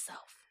Lucifer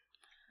himself.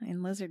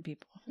 And lizard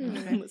people.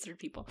 Okay. Lizard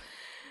people.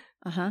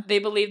 Uh-huh. They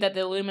believe that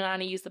the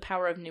Illuminati use the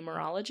power of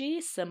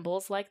numerology,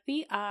 symbols like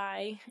the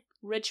eye,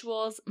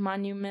 rituals,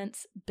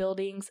 monuments,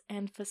 buildings,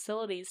 and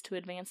facilities to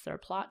advance their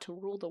plot to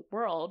rule the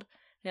world.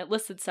 And it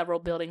listed several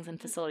buildings and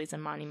facilities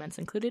and monuments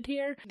included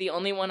here. The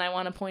only one I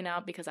want to point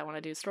out, because I want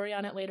to do a story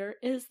on it later,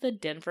 is the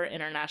Denver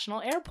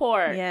International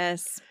Airport.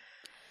 Yes.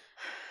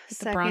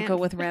 The Bronco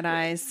with red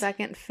eyes.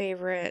 Second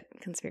favorite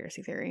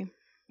conspiracy theory.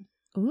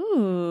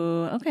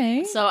 Ooh,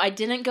 okay. So I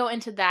didn't go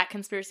into that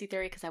conspiracy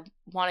theory because I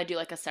want to do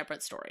like a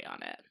separate story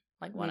on it.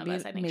 Like one of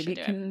us, I think, should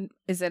do it.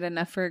 Is it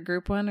enough for a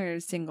group one or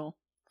a single?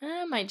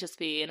 It might just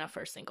be enough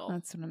for a single.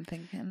 That's what I'm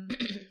thinking.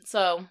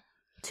 So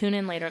tune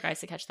in later,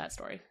 guys, to catch that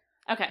story.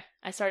 Okay,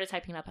 I started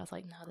typing it up. I was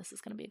like, no, this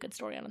is going to be a good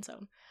story on its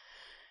own.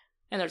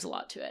 And there's a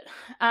lot to it.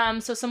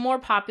 So some more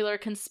popular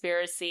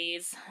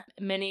conspiracies.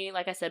 Many,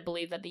 like I said,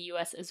 believe that the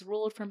U.S. is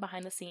ruled from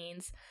behind the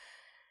scenes.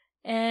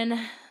 In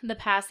the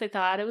past, they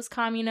thought it was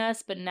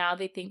communist, but now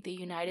they think the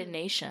United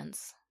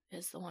Nations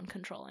is the one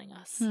controlling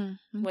us. Okay.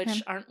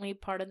 Which, aren't we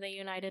part of the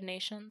United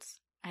Nations?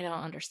 I don't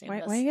understand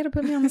this. Why you gotta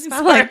put me on the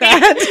spot Sorry. like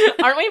that?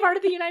 Aren't we part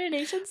of the United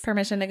Nations?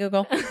 Permission to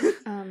Google.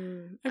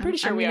 I'm pretty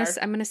sure we are.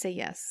 I'm going to say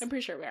yes. I'm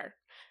pretty sure we are.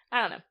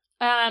 I don't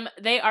know.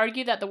 They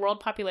argue that the world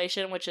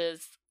population, which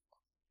is,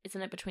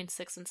 isn't it between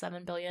 6 and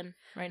 7 billion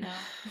right now?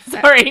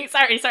 Sorry.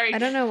 I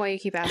don't know why you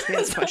keep asking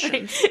this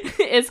question.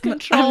 Is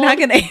controlled. I'm not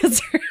gonna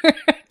answer.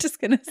 I'm just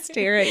gonna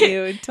stare at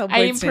you until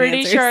I'm pretty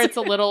answers. sure it's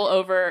a little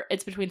over.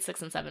 It's between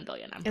 6 and 7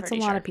 billion. I'm It's pretty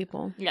a lot sure. of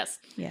people. Yes.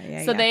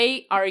 Yeah. So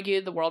they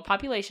argue the world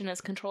population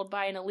is controlled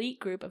by an elite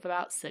group of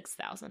about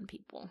 6,000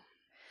 people.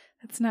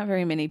 That's not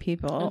very many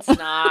people. It's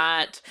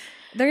not.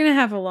 They're gonna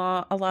have a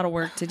lot of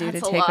work to do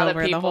That's to a take lot of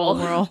over the whole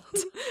people. world.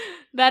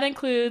 That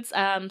includes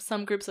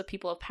some groups of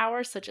people of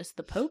power, such as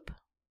the Pope,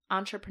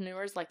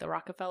 entrepreneurs like the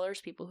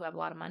Rockefellers, people who have a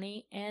lot of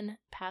money, and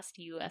past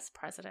U.S.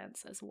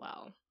 presidents as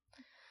well.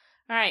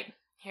 All right,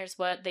 here's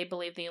what they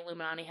believe the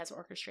Illuminati has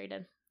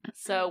orchestrated.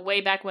 So way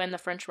back when the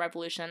French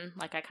Revolution,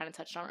 like I kind of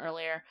touched on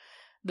earlier,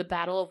 the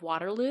Battle of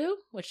Waterloo,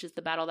 which is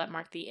the battle that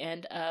marked the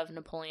end of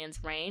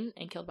Napoleon's reign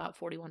and killed about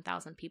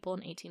 41,000 people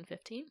in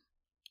 1815.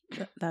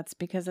 That's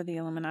because of the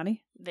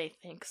Illuminati. They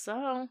think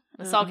so.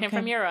 This Oh, all came okay.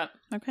 from Europe.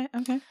 Okay.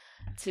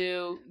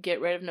 To get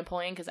rid of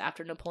Napoleon, because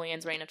after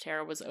Napoleon's reign of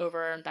terror was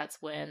over,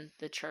 that's when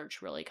the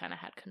church really kind of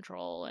had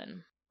control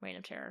and reign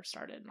of terror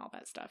started and all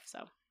that stuff.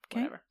 So,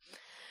 whatever.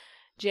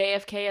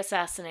 JFK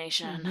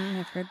assassination. Mhm,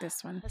 I've heard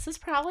this one. This is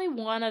probably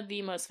one of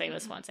the most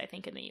famous ones, I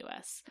think, in the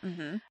U.S.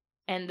 Mm-hmm.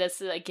 And this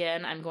is,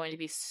 again, I'm going to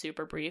be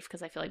super brief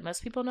because I feel like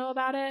most people know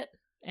about it.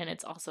 And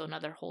it's also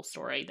another whole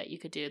story that you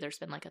could do. There's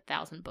been like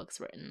 1,000 books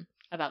written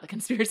about the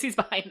conspiracies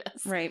behind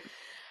this. Right.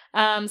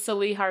 So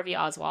Lee Harvey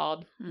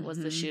Oswald was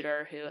the Mhm.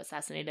 shooter who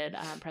assassinated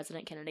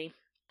President Kennedy.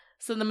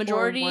 So the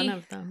majority... Or one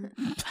of them.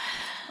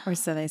 Or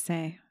so they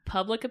say.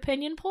 Public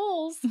opinion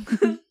polls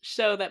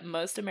show that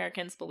most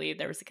Americans believe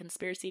there was a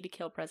conspiracy to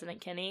kill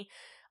President Kennedy.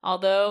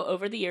 Although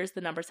over the years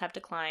the numbers have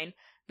declined,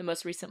 the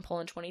most recent poll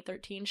in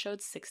 2013 showed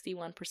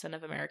 61%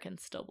 of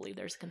Americans still believe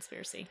there's a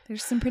conspiracy.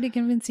 There's some pretty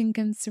convincing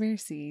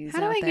conspiracies. How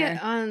do out I there.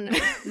 get on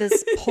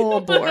this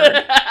poll board?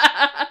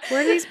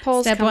 Where do these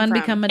polls Step come one, from?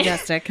 become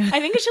majestic.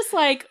 I think it's just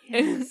like,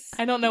 Yes.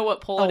 I don't know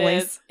what poll it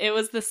Always. is. It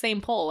was the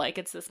same poll. Like,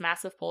 it's this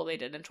massive poll they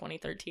did in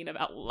 2013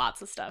 about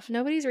lots of stuff.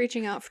 Nobody's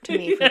reaching out to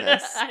me for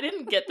this. I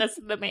didn't get this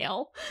in the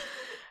mail.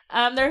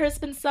 There has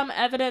been some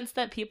evidence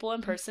that people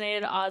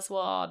impersonated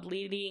Oswald,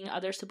 leading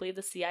others to believe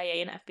the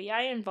CIA and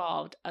FBI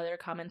involved. Other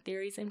common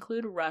theories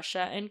include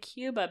Russia and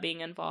Cuba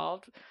being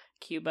involved.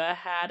 Cuba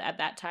had, at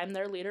that time,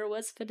 their leader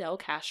was Fidel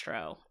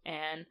Castro.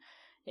 And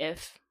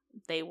if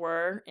they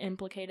were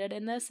implicated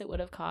in this, it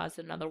would have caused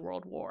another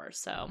world war.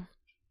 So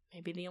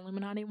maybe the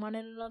Illuminati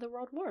wanted another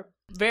world war.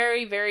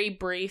 Very, very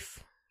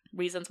brief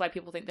reasons why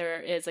people think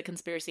there is a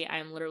conspiracy. I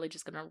am literally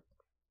just going to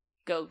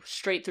go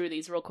straight through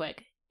these real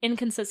quick.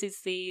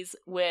 Inconsistencies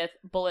with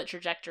bullet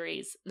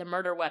trajectories, the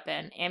murder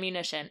weapon,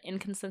 ammunition,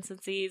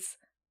 inconsistencies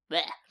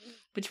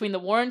between the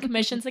Warren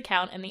Commission's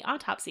account and the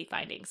autopsy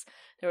findings.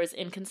 There was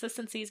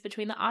inconsistencies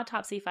between the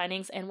autopsy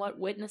findings and what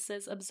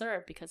witnesses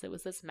observed because it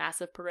was this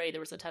massive parade.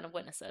 There was a ton of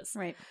witnesses.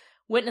 Right.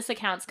 Witness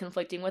accounts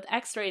conflicting with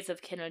x-rays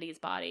of Kennedy's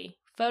body,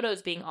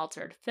 photos being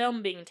altered,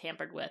 film being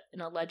tampered with,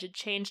 an alleged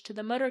change to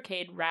the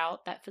motorcade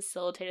route that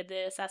facilitated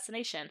the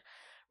assassination,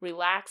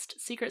 relaxed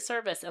Secret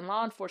Service and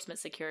law enforcement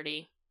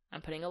security.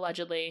 I'm putting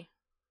allegedly.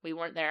 We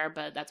weren't there,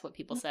 but that's what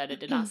people said. It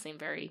did not seem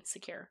very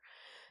secure.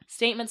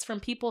 Statements from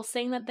people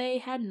saying that they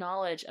had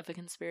knowledge of a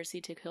conspiracy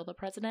to kill the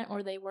president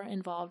or they were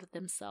involved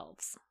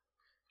themselves.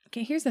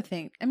 Okay, here's the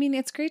thing. I mean,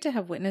 it's great to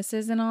have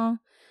witnesses and all,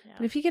 Yeah.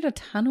 but if you get a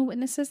ton of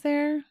witnesses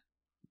there,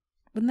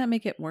 wouldn't that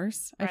make it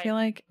worse? I Right. feel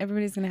like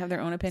everybody's going to have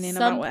their own opinion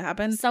Some- about what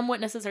happened. Some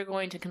witnesses are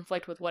going to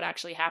conflict with what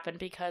actually happened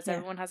because Yeah.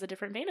 everyone has a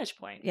different vantage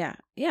point. Yeah,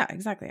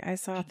 exactly. I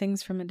saw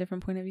things from a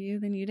different point of view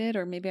than you did,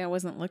 or maybe I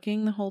wasn't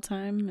looking the whole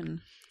time.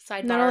 And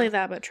Sidebar. Not only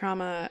that, but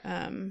trauma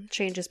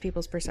changes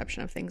people's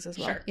perception of things as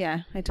well. Sure.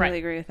 yeah, I totally Right.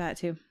 agree with that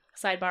too.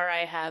 Sidebar,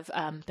 I have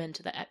been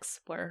to the X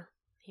where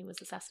he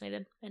was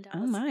assassinated in Dallas.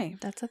 Oh my,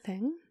 That's a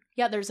thing.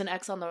 Yeah, there's an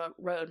X on the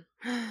road.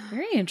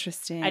 very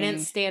interesting. I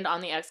didn't stand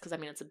on the X because,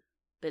 it's a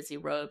busy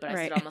road, but I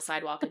Right. stood on the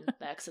sidewalk and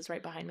the X is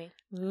right behind me.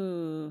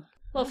 Ooh,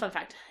 Little fun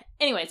fact.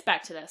 Anyways,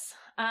 back to this.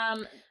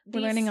 we're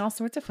These- learning all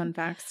sorts of fun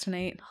facts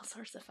tonight. all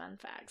sorts of fun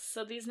facts.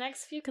 So these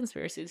next few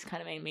conspiracies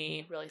kind of made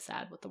me really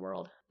sad with the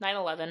world.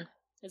 9/11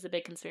 is a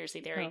big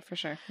conspiracy theory. Oh, for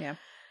sure. Yeah.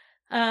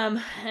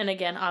 And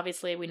again,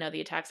 obviously, we know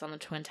the attacks on the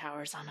Twin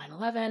Towers on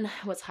 9/11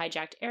 was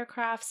hijacked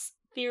aircrafts.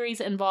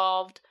 Theories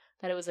involved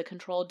that it was a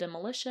controlled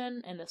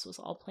demolition, and this was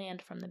all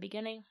planned from the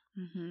beginning.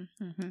 Mm-hmm.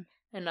 Mm-hmm.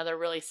 Another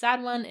really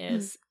sad one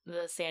is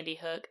the Sandy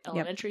Hook Yep.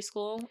 Elementary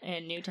School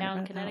in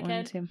Newtown,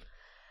 Connecticut. Too.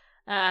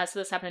 So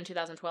this happened in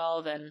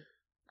 2012, and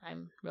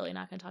I'm really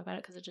not going to talk about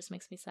it because it just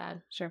makes me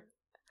sad. Sure.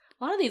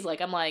 A lot of these,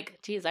 I'm like,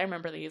 geez, I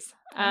remember these.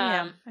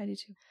 Yeah, I do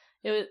too.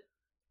 It was.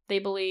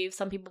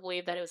 Some people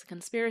believe that it was a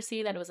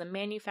conspiracy, that it was a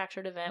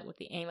manufactured event with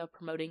the aim of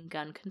promoting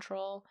gun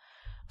control.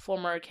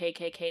 Former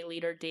KKK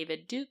leader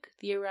David Duke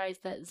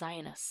theorized that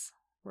Zionists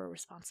were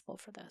responsible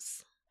for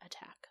this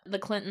attack. The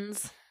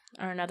Clintons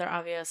are another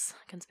obvious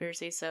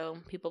conspiracy. So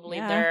people believe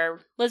Yeah. they're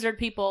lizard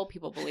people.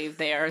 People believe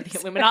they are the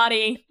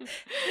Illuminati.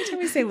 Every time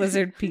we say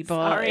lizard people,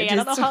 Sorry, it I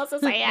don't know how else to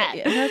say it.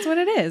 Yeah, that's what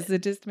it is.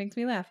 It just makes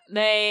me laugh.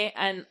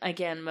 And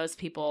again, most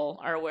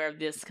people are aware of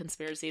this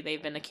conspiracy.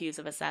 They've been accused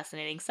of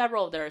assassinating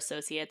several of their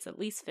associates, at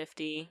least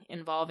 50,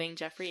 involving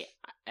Jeffrey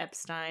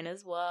Epstein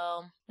as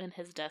well, and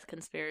his death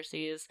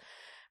conspiracies.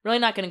 Really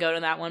not going to go to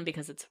that one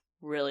because it's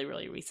really,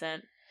 really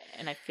recent.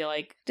 And I feel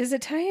like Does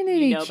it tie in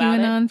any know about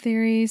it? QAnon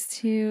theories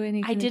to any?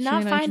 I kind of did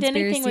not QAnon find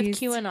anything with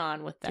conspiracies?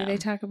 QAnon with them. Do they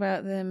talk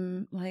about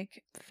them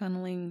like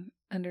funneling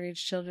underage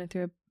children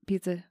through a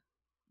pizza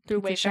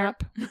through pizza Wayfair?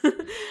 shop?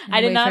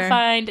 I did not Wayfair?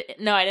 find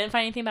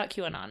anything about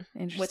QAnon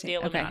Interesting. with the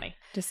Illuminati. Okay.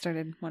 Just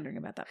started wondering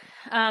about that.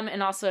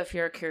 And also, if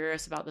you're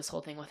curious about this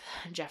whole thing with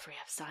Jeffrey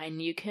Epstein,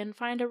 you can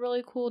find a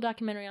really cool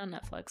documentary on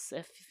Netflix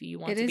if you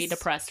want It to be is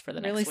depressed for the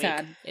next really week.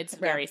 sad. It's Yeah.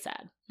 very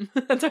sad.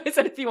 That's why I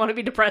said if you want to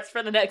be depressed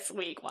for the next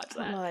week, watch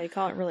that. Well, you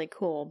call it really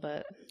cool,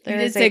 but You there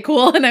did is say a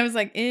cool, and I was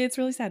like, it's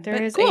really sad. there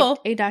but is cool.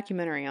 a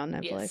documentary on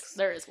Netflix. Yes,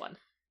 there is one.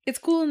 It's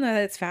cool in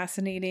that it's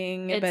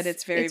fascinating, but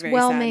it's very, it's very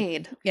well sad.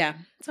 made. Yeah.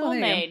 It's well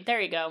made.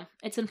 There you go.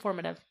 It's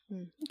informative.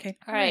 Okay.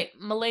 All right.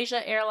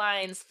 Malaysia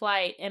Airlines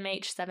flight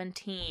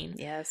MH17.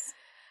 Yes.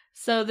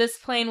 So this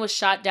plane was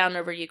shot down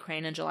over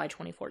Ukraine in July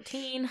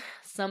 2014.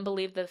 Some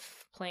believe the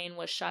plane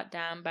was shot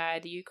down by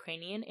the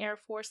Ukrainian Air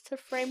Force to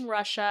frame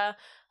Russia.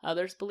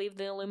 Others believe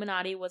the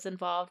Illuminati was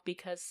involved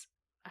because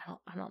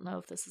I don't know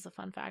if this is a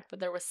fun fact, but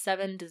there were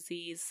 7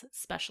 disease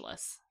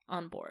specialists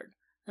on board.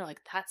 They're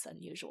like, that's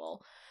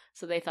unusual.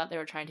 So they thought they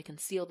were trying to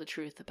conceal the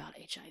truth about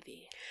HIV.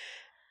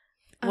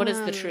 What is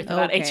the truth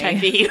about okay.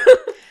 HIV?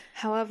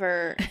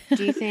 However,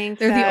 do you think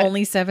They're that, the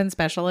only 7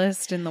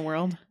 specialists in the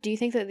world? Do you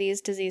think that these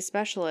disease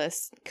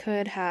specialists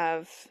could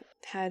have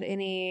had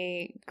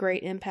any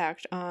great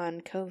impact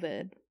on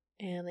COVID,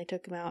 and they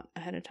took him out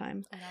ahead of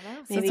time. I don't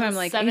know. Maybe so I'm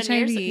like, 7 HIV.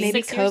 years, Maybe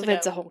 6 years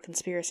COVID's ago. a whole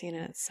conspiracy in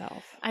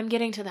itself. I'm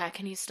getting to that.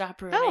 Can you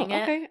stop Oh, ruining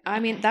it? okay. I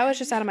mean, Okay. that was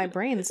just out of my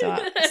brain, so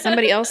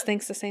somebody else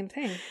thinks the same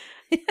thing.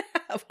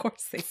 Of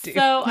course they do.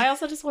 So I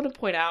also just want to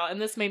point out,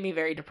 and this made me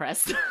very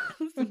depressed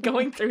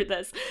going through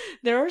this,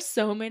 there are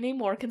so many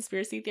more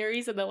conspiracy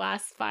theories in the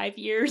last 5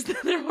 years than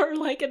there were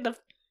like in the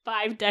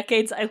 5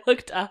 decades I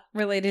looked up.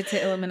 Related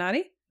to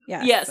Illuminati?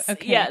 Yes. Yes,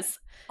 Okay. yes.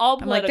 All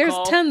I'm like,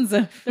 political. there's tons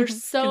of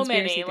There's so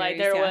conspiracy many. Like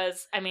theories, there yeah.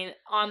 was, I mean,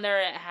 on there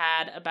it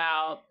had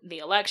about the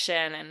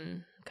election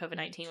and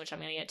COVID-19, which I'm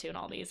going to get to in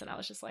all these, and I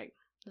was just like,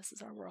 this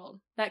is our world.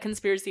 That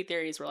conspiracy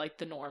theories were like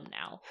the norm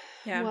now.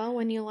 Yeah. Well,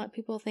 when you let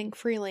people think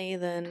freely,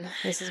 then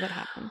this is what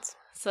happens.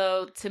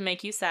 So to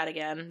make you sad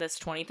again, this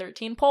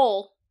 2013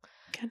 poll,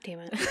 God damn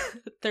it.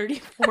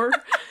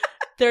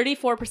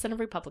 34% of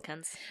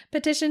Republicans.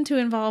 Petition to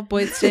involve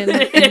Boydston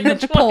in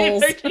the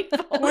polls. 2013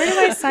 poll. Where do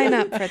I sign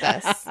up for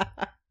this?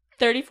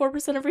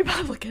 34% of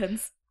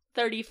Republicans,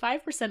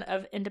 35%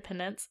 of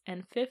independents,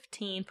 and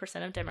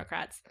 15% of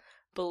Democrats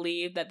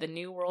believe that the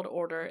New World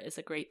Order is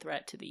a great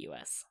threat to the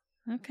U.S.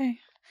 Okay.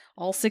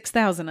 All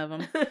 6,000 of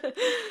them.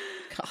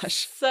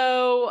 Gosh.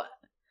 So,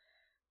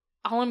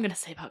 all I'm going to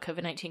say about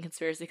COVID-19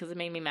 conspiracy, because it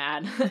made me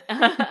mad,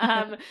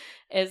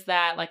 is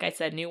that, like I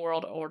said, New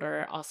World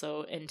Order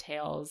also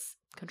entails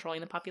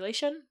controlling the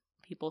population.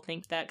 People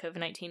think that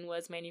COVID-19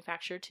 was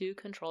manufactured to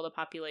control the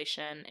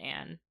population,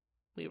 and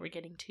we were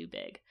getting too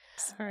big.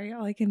 Sorry,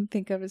 all I can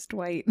think of is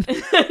Dwight. No,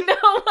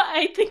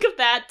 I think of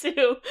that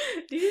too.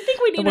 Do you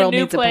think we The need world a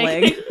new needs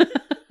plague? a plague.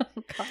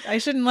 Oh, God. I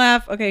shouldn't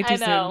laugh. Okay, too I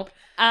know.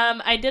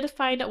 soon. I did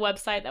find a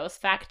website that was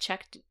fact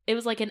checked. It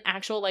was like an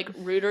actual like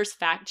Reuters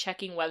fact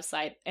checking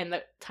website, and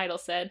the title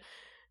said,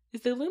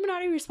 "Is the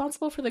Illuminati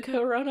responsible for the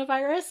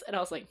coronavirus?" And I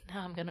was like, "No,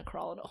 I'm gonna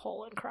crawl in a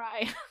hole and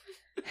cry."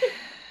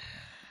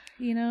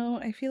 You know,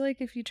 I feel like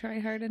if you try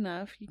hard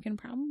enough, you can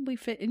probably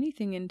fit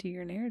anything into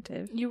your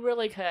narrative. You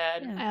really could.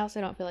 Yeah. I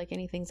also don't feel like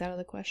anything's out of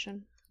the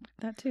question.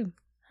 That too.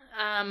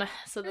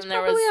 So There's then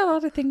there probably was. a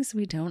lot of things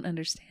we don't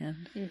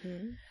understand.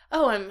 Mm-hmm.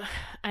 Oh,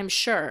 I'm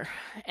sure,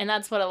 and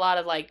that's what a lot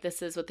of like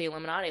this is with the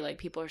Illuminati. Like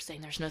people are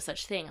saying, there's no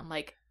such thing. I'm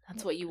like,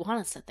 that's what you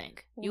want us to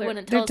think. You Well,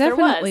 wouldn't tell us there there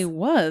definitely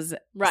was. was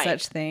Right.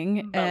 such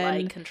thing, But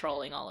and like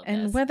controlling all of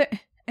and this. whether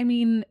I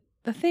mean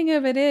the thing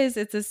of it is,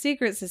 it's a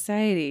secret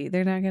society.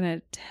 They're not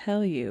gonna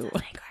tell you It's a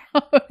secret.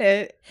 about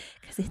it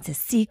because it's a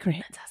secret.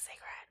 It's a secret.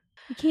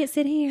 You can't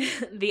sit here.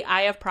 The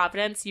Eye of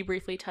Providence you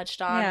briefly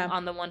touched on Yeah.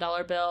 on the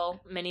 $1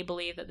 bill. Many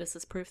believe that this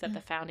is proof that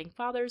the founding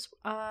fathers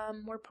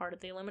were part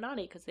of the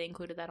Illuminati because they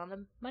included that on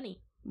the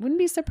money. Wouldn't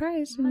be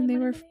surprised. I mean,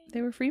 Money.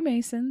 they were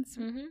Freemasons.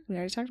 Mm-hmm. We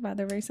already talked about it.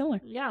 They're very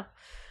similar. Yeah.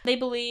 They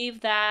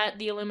believe that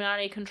the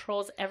Illuminati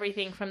controls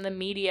everything from the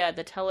media,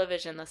 the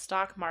television, the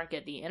stock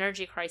market, the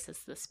energy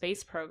crisis, the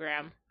space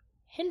program,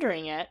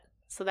 hindering it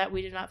so that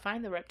we do not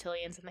find the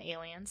reptilians and the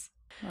aliens.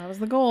 That was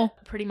the goal.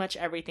 Pretty much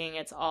everything.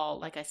 It's all,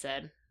 like I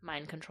said,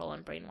 mind control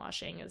and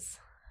brainwashing is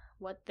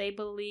what they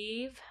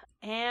believe.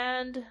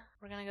 And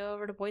we're going to go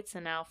over to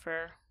Boydson now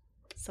for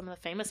some of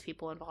the famous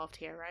people involved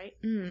here, right?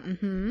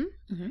 Mm-hmm.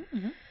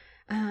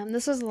 Mm-hmm.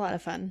 This was a lot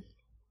of fun.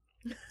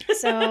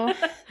 So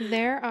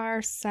there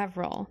are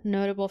several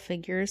notable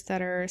figures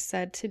that are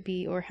said to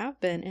be or have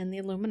been in the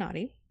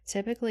Illuminati.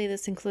 Typically,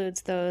 this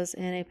includes those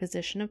in a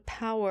position of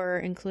power,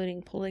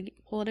 including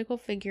political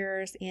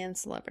figures and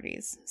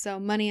celebrities. So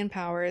money and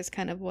power is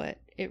kind of what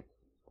it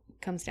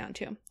comes down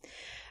to.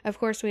 Of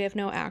course, we have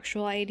no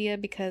actual idea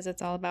because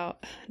it's all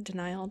about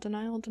denial.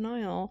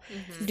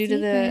 Mhm. Due to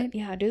the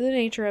Secret.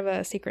 nature of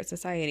a secret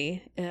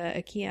society,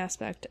 a key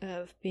aspect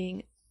of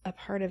being a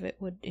part of it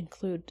would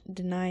include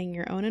denying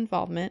your own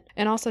involvement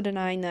and also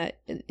denying that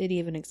it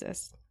even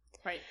exists.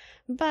 Right.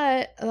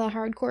 But the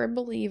hardcore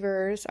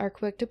believers are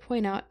quick to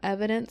point out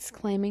evidence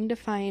claiming to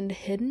find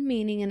hidden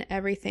meaning in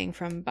everything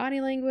from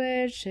body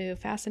language to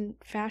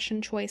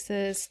fashion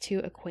choices to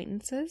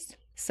acquaintances.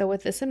 So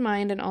with this in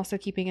mind, and also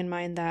keeping in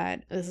mind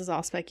that this is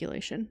all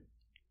speculation,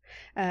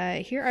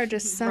 here are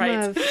just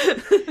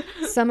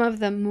some of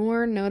the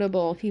more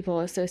notable people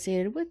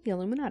associated with the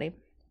Illuminati.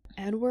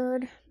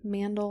 Edward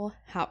Mandell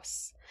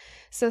House.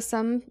 So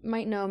some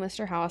might know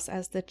Mr. House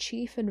as the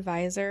chief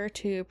advisor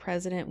to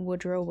President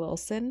Woodrow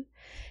Wilson.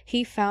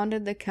 He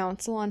founded the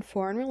Council on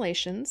Foreign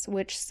Relations,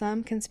 which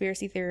some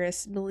conspiracy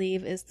theorists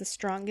believe is the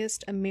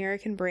strongest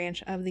American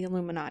branch of the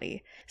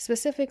Illuminati.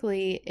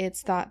 Specifically,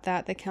 it's thought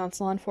that the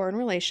Council on Foreign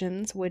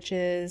Relations, which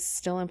is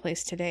still in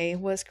place today,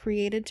 was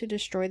created to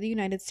destroy the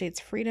United States'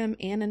 freedom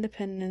and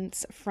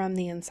independence from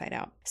the inside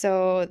out.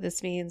 So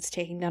this means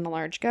taking down a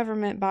large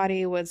government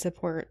body would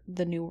support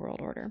the New World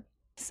Order.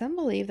 Some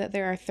believe that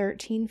there are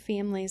 13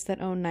 families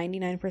that own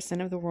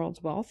 99% of the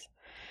world's wealth.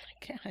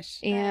 Gosh.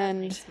 That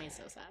And makes me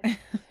so sad.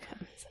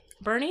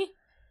 Bernie,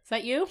 is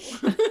that you?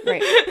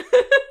 Right.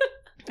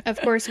 Of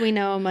course, we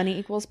know money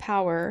equals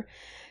power.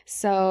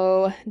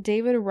 So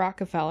David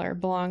Rockefeller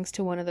belongs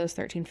to one of those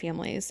 13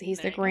 families. He's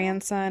There the you go.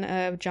 grandson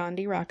of John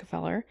D.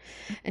 Rockefeller,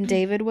 and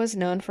David was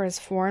known for his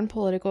foreign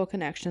political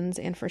connections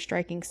and for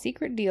striking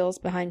secret deals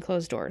behind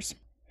closed doors.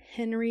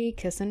 Henry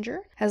Kissinger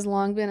has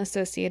long been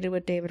associated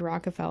with David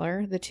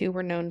Rockefeller. The two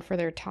were known for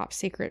their top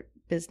secret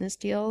business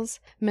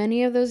deals.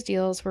 Many of those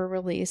deals were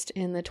released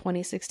in the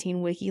 2016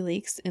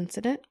 WikiLeaks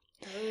incident.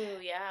 Oh,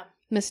 yeah.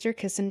 Mr.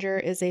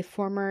 Kissinger is a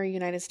former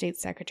United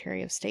States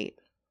Secretary of State.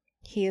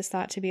 He is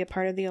thought to be a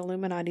part of the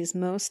Illuminati's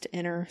most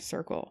inner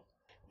circle.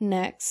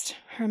 Next,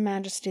 Her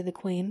Majesty the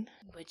Queen.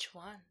 Which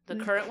one? The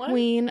current one?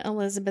 Queen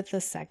Elizabeth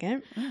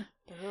II.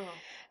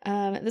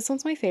 Oh. This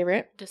one's my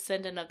favorite.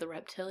 Descendant of the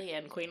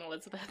reptilian Queen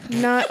Elizabeth.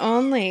 Not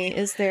only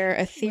is there a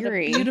What a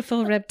theory...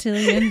 beautiful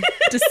reptilian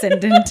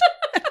descendant.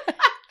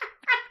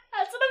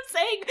 That's what I'm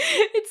saying.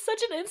 It's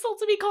such an insult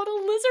to be called a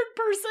lizard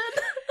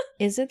person.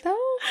 Is it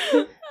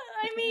though?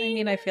 I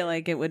mean, I feel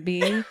like it would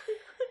be.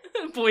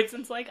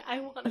 Boydson's like, I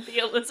want to be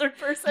a lizard I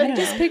person. don't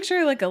Just know.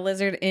 picture like a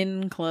lizard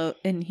in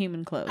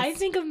human clothes. I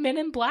think of Men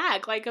in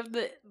Black, like of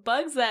the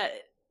bugs that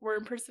were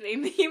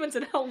impersonating the humans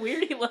and how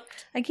weird he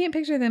looked. I can't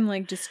picture them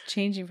like just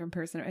changing from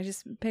person. I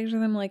just picture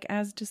them like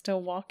as just a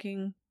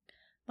walking,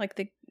 like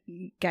the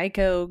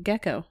Geico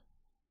gecko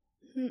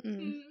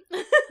Mm-mm.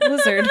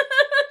 lizard,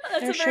 They're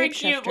That's a very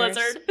cute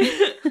shapeshifters.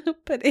 lizard.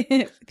 but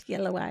with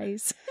yellow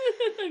eyes.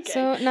 Okay.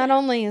 So not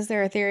only is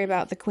there a theory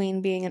about the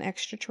Queen being an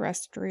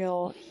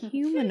extraterrestrial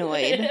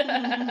humanoid,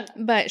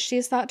 but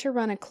she's thought to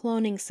run a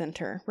cloning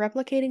center,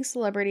 replicating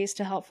celebrities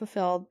to help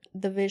fulfill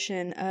the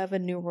vision of a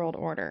new world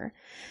order.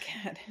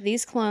 God.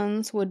 These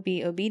clones would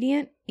be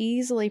obedient,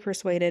 easily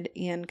persuaded,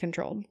 and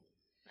controlled.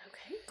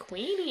 Okay,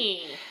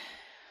 Queenie.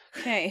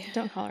 Okay.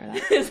 Don't call her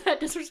that. Is that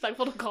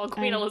disrespectful to call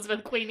Queen Um,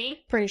 Elizabeth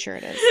Queenie? Pretty sure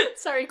it is.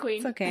 Sorry, Queen.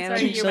 It's okay. I Sorry,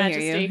 don't Your she'll hear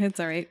you. Majesty. It's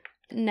all right.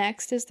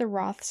 Next is the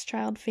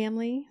Rothschild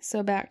family.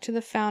 So back to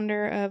the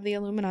founder of the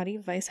Illuminati,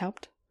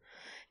 Weishaupt.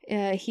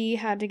 He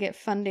had to get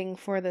funding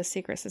for the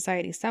secret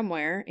society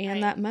somewhere, and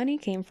Right. that money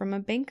came from a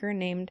banker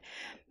named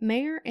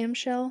Mayer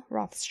Amschel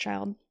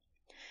Rothschild.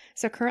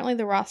 So currently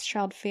the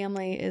Rothschild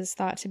family is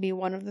thought to be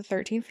one of the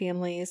 13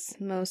 families,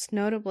 most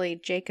notably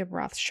Jacob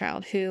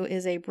Rothschild, who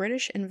is a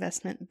British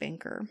investment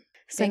banker.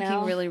 So Banking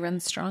now, really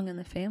runs strong in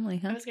the family,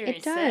 I huh? was going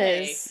It to say.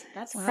 does.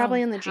 That's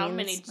Probably in the how genes.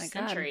 many My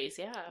God. centuries,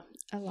 yeah.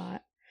 a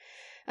lot.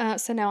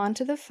 So now on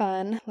to the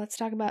fun. Let's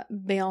talk about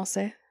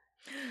Beyonce.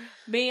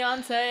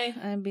 Beyonce.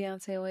 I'm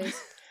Beyonce always.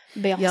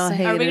 Beyonce. Y'all we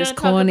haters gonna talk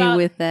corny about-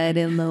 with that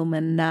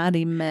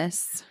Illuminati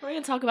mess. We're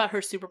going to talk about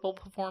her Super Bowl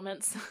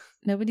performance.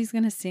 Nobody's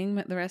gonna sing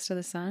the rest of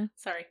the song.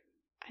 Sorry.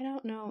 I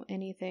don't know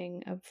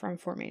anything from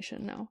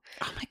Formation, no.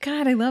 Oh my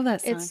god, I love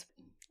that song. It's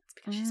It's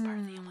because she's part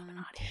of the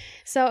Illuminati.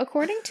 so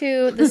according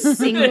to the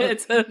single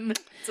it's a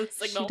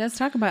signal. She does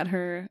talk about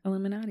her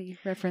Illuminati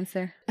reference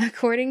there.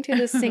 according to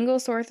the single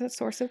source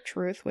of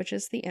truth, which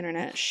is the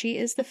internet, she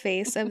is the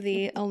face of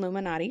the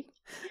Illuminati.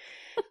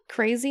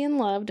 Crazy in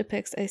Love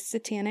depicts a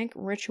satanic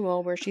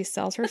ritual where she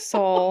sells her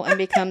soul and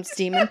becomes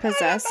demon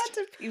possessed.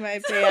 to pee my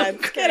Crazy.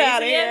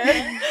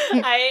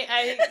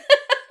 I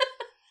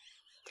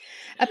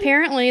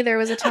Apparently there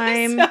was a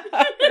time Sorry.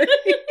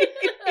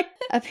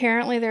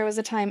 Apparently, there was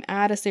a time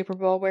at a Super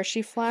Bowl where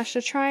she flashed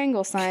a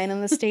triangle sign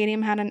and the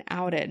stadium had an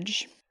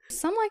outage.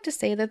 Some like to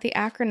say that the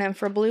acronym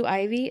for Blue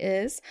Ivy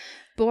is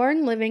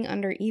Born Living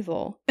Under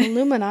Evil,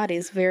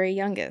 Illuminati's very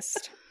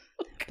youngest.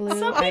 Blue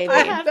Some people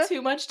Ivy. have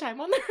too much time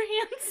on their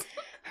hands.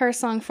 Her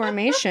song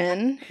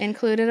Formation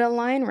included a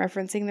line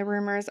referencing the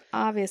rumors,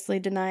 obviously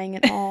denying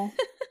it all.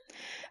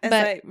 As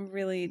But- I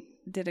really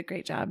did a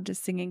great job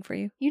just singing for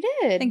you. You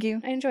did. Thank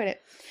you. I enjoyed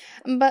it.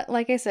 But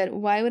like I said,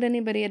 why would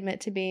anybody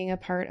admit to being a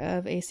part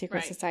of a secret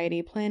Right.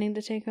 society planning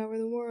to take over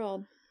the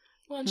world?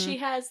 Well, and she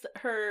has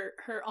her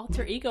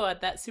alter ego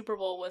at that Super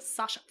Bowl was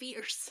Sasha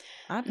Fierce.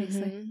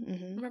 Obviously. Mhm,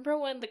 mhm. Remember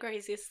when the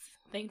craziest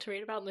thing to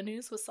read about in the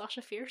news was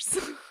Sasha Fierce?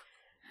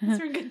 Those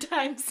were good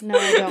times. No,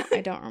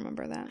 I don't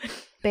remember that.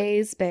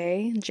 Bay's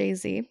Bay,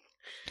 Jay-Z.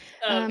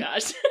 Oh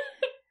gosh.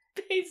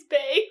 Baze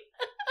Bay.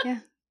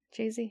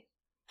 Jay-Z.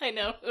 I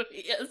know who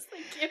he is.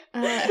 Thank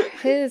you.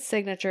 His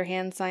signature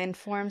hand sign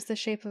forms the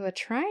shape of a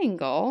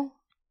triangle.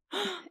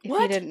 If you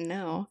What? didn't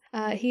know.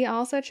 He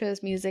also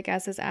chose music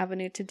as his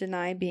avenue to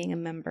deny being a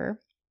member.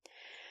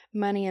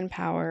 Money and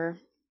power,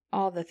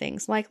 all the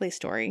things. Likely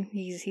story.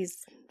 He's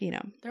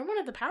They're one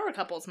of the power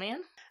couples,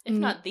 man. If Mm.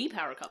 not the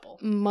power couple.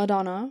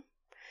 Madonna.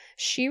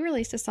 She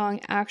released a song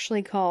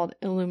actually called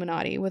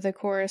Illuminati with a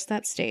chorus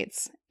that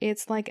states,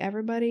 "It's like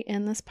everybody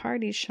in this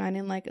party's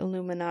shining like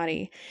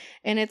Illuminati."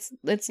 And it's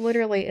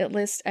literally, it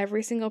lists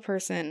every single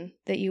person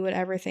that you would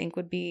ever think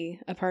would be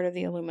a part of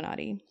the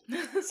Illuminati.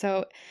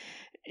 So,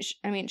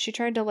 she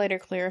tried to later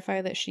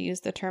clarify that she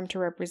used the term to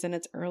represent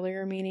its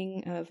earlier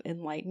meaning of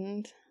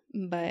enlightened,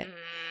 but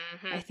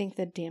Mhm. I think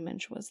the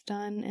damage was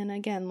done. And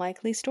again,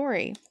 likely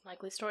story.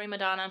 Likely story,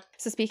 Madonna.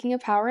 So speaking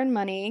of power and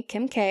money,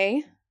 Kim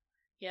K.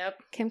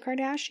 Yep. Kim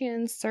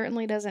Kardashian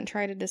certainly doesn't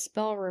try to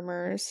dispel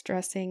rumors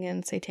dressing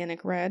in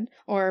satanic red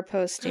or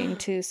posting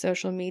to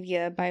social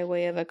media by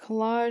way of a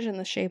collage in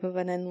the shape of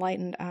an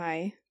enlightened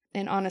eye.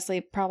 And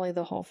honestly, probably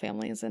the whole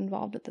family is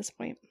involved at this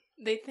point.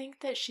 They think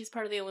that she's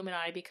part of the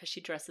Illuminati because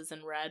she dresses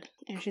in red.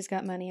 And she's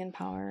got money and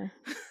power.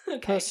 Okay.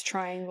 Post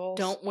triangles.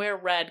 Don't wear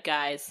red,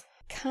 guys.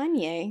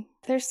 Kanye.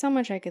 There's so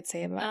much I could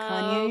say about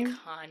Kanye.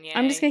 Kanye.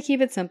 I'm just going to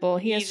keep it simple.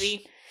 He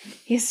Easy.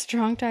 has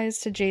strong ties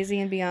to Jay-Z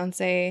and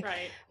Beyonce.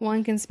 Right.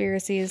 One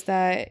conspiracy is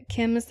that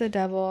Kim is the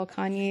devil,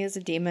 Kanye is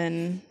a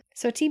demon.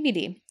 So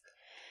TBD.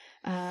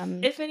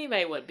 If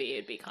anybody would be,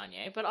 it'd be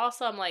Kanye. But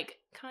also, I'm like,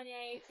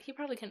 Kanye, he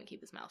probably couldn't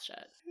keep his mouth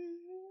shut.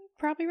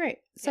 Probably right.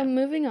 So Yeah.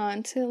 moving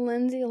on to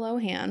Lindsay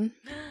Lohan.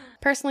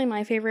 Personally,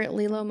 my favorite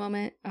Lilo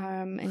moment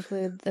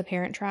include The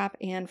Parent Trap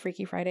and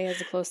Freaky Friday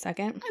as a close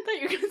second. I thought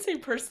you were going to say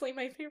personally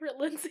my favorite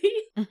Lindsay.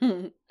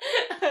 I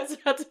was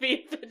about to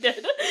be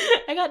offended.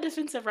 I got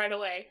defensive right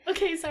away.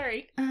 Okay,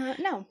 sorry.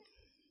 No.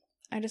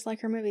 I just like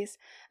her movies.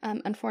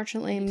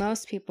 Unfortunately,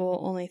 most people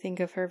only think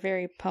of her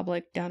very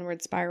public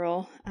downward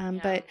spiral. Yeah.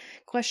 But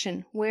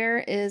question, where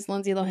is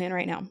Lindsay Lohan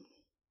right now?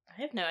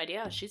 I have no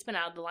idea. She's been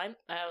out of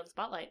the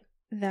spotlight.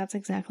 That's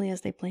exactly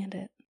as they planned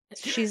it.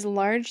 She's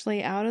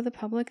largely out of the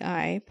public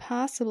eye,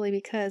 possibly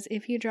because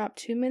if you drop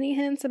too many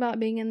hints about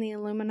being in the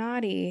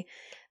Illuminati,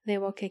 they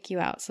will kick you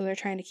out. So they're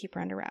trying to keep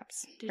her under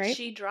wraps. Did right?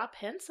 she drop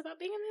hints about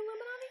being in the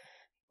Illuminati?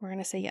 We're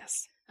going to say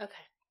yes. Okay.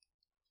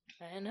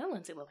 I didn't know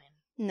Lindsay Lohan.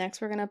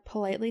 Next, we're going to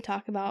politely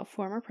talk about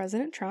former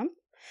President Trump.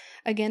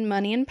 Again,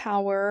 money and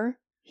power.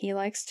 He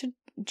likes to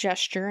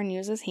gesture and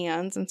use his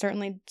hands, and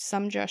certainly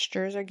some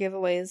gestures are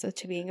giveaways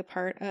to being a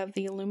part of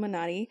the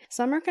Illuminati.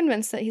 Some are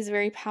convinced that he's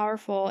very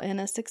powerful and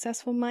a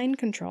successful mind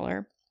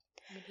controller.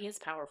 I mean, he is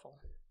powerful.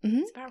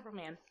 Mhm. He's a powerful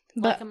man.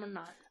 But Like him or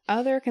not.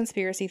 other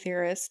conspiracy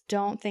theorists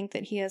don't think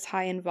that he has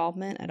high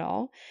involvement at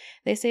all.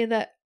 They say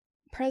that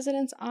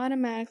presidents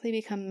automatically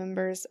become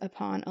members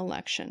upon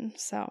election.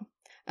 So,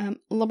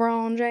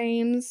 LeBron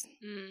James,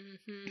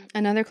 Mm-hmm.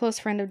 another close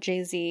friend of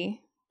Jay-Z,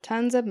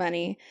 tons of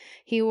money.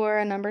 He wore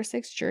a number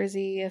 6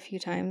 jersey a few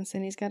times,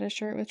 and he's got a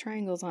shirt with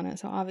triangles on it.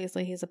 So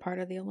obviously he's a part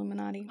of the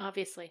Illuminati.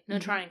 Obviously. No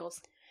Mhm.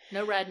 triangles.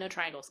 No red, no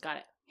triangles. Got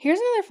it. Here's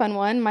another fun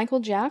one. Michael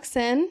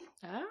Jackson.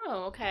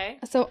 Oh, okay.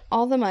 So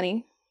all the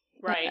money.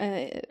 Right.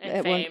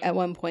 At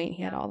one point,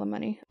 he had Yeah. all the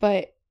money.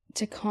 But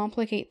to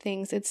complicate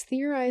things, it's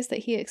theorized that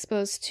he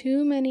exposed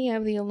too many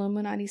of the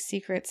Illuminati's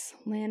secrets,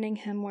 landing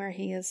him where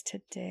he is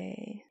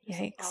today. He's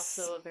Yikes.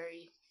 also a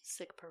very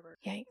sick pervert.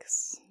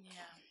 Yikes.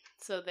 Yeah.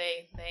 So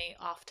they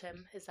offed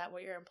him. Is that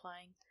what you're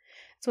implying?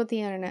 That's what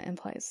the internet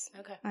implies.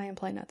 Okay. I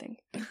imply nothing.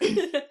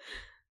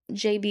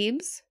 Jay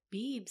Biebs,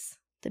 Biebs.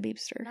 the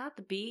Biebster. Not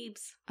the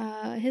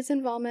Biebs. His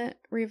involvement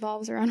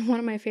revolves around one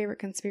of my favorite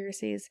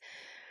conspiracies,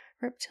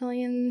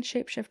 reptilian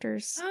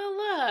shapeshifters.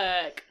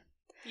 Oh, look.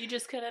 You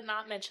just couldn't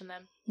not mention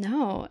them.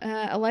 No,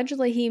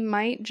 allegedly he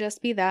might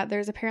just be that.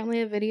 There's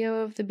apparently a video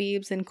of the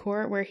Biebs in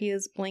court where he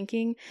is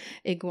blinking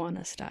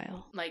iguana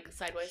style. Like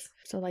sideways.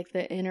 So like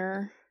the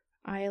inner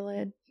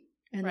eyelid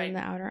and Right. then the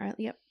outer eyelid.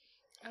 Yep.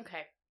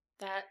 Okay.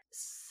 That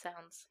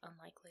sounds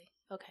unlikely.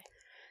 Okay.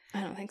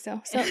 I don't think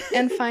so. So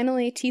and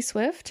finally T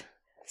Swift.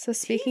 So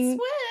speaking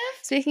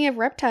Swift. of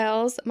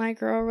reptiles, my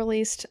girl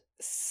released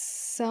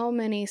so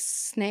many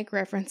snake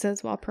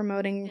references while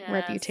promoting Yes.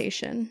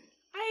 Reputation.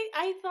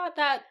 I thought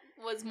that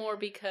was more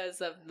because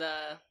of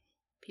the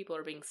people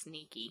are being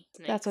sneaky.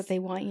 That's what Snakes. they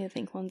want you to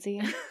think,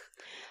 Lindsay.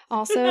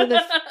 Also,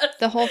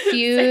 the whole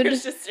feud.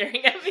 Sarah's just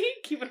staring at me,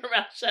 keeping her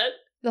mouth shut.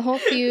 The whole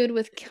feud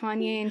with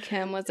Kanye and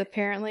Kim was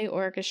apparently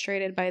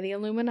orchestrated by the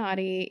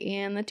Illuminati,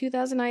 and the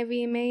 2000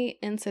 IVMA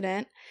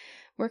incident,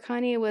 where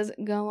Kanye was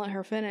gonna let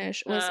her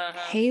finish, was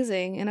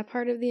hazing and a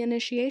part of the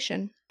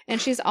initiation. And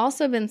she's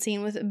also been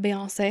seen with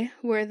Beyonce,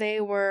 where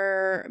they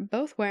were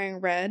both wearing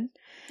red,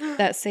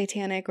 that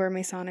satanic or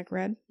Masonic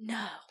red.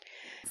 No,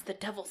 it's the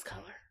devil's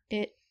color.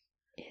 It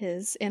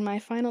is. And my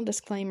final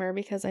disclaimer,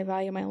 because I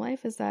value my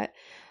life, is that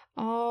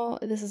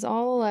this is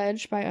all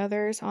alleged by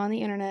others on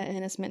the internet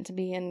and is meant to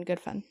be in good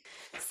fun.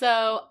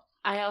 So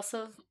I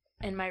also,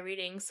 in my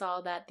reading,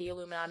 saw that the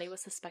Illuminati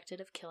was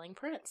suspected of killing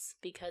Prince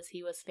because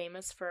he was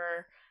famous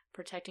for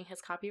protecting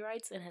his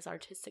copyrights and his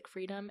artistic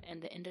freedom,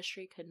 and the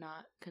industry could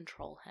not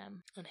control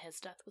him, and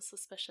his death was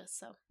suspicious.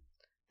 So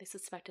they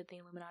suspected the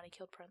Illuminati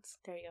killed Prince.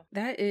 There you go.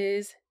 That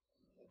is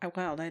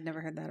wild. I'd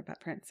never heard that about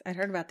Prince. I'd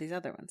heard about these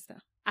other ones,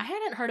 though. I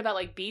hadn't heard about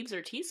like Biebs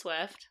or T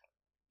Swift.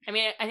 I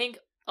mean, I think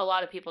a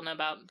lot of people know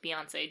about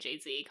Beyonce,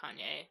 Jay-Z,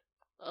 Kanye,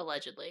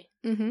 allegedly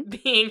Mm-hmm.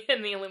 being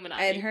in the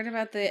Illuminati. I had heard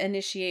about the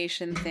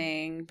initiation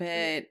thing,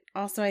 but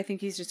also I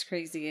think he's just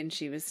crazy, and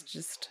he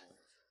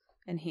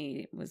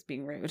was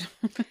being rude.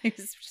 He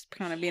was just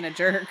kind of being a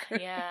jerk.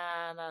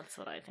 Yeah, that's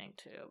what I think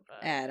too.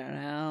 But I don't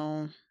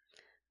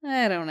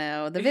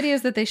know. The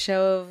videos that they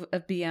show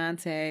of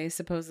Beyonce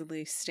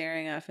supposedly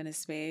staring off into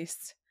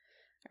space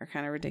are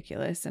kind of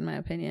ridiculous, in my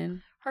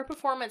opinion. her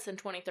performance in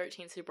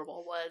 2013 Super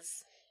Bowl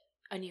was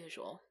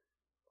unusual.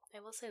 I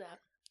will say that.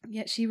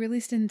 Yet she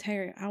released an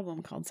entire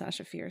album called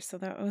Sasha Fierce, so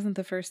that wasn't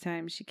the first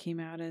time she came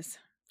out as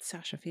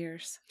Sasha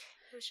Fierce.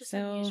 It was just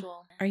So,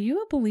 unusual. Are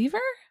you a believer?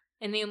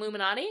 In the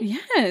Illuminati?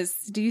 Yes.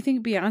 Do you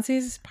think Beyonce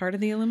is part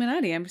of the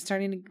Illuminati? I'm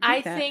starting to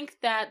think that. think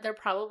that there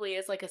probably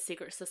is like a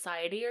secret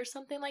society or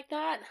something like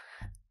that.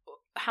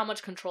 How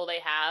much control they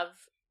have,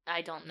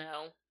 I don't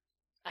know.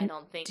 I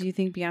don't think. Do you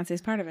think Beyonce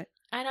is part of it?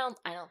 I don't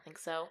think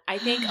so. I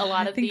think a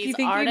lot of I think these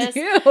you artists.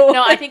 do.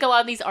 No, I think a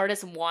lot of these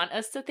artists want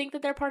us to think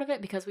that they're part of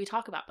it because we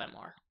talk about them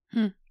more.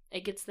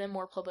 It gets them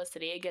more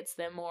publicity. It gets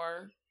them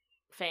more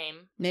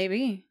fame.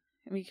 Maybe.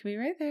 We could be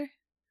right there.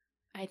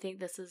 I think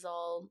this is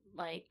all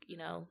like, you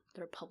know,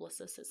 their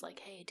publicist is like,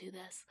 hey, do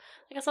this.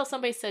 Like I saw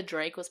somebody said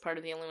Drake was part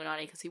of the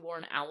Illuminati because he wore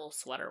an owl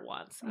sweater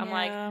once. I'm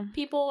like,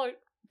 people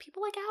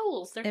like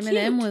owls. They're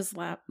Eminem cute. was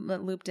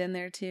looped in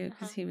there too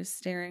because he was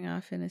staring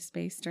off into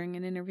space during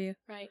an interview.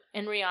 Right.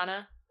 And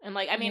Rihanna. And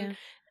like, I mean,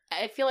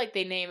 I feel like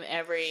they name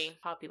every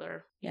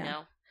popular, you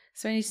know.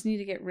 So I just need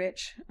to get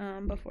rich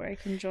before I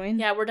can join.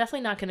 Yeah, we're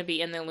definitely not going to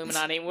be in the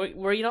Illuminati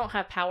where you don't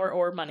have power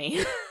or money.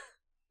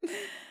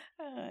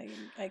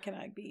 I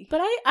cannot be.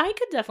 But I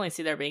could definitely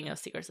see there being a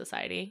secret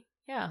society.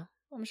 Yeah.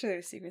 I'm sure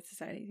there's secret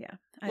societies, yeah.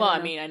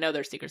 I mean, I know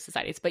there's secret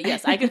societies, but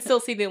yes, I could still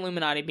see the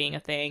Illuminati being a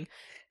thing.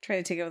 Try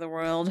to take over the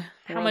world.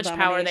 How much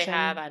power they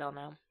have, I don't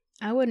know.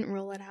 I wouldn't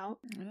rule it out.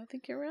 I don't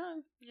think you're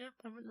wrong. Yeah,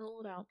 I wouldn't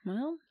rule it out.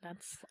 Well,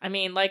 I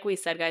mean, like we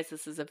said, guys,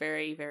 this is a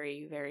very,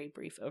 very, very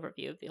brief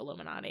overview of the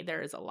Illuminati.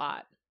 There is a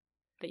lot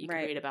that you can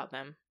read about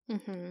them.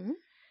 Mm-hmm. And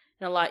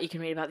a lot you can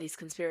read about these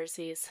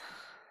conspiracies.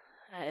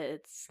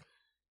 It's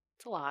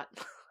a lot.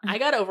 I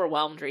got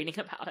overwhelmed reading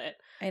about it.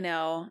 I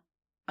know.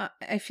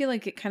 I feel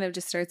like it kind of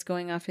just starts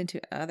going off into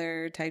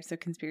other types of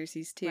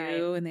conspiracies too,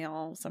 Right. and they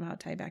all somehow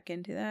tie back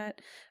into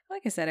that.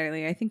 Like I said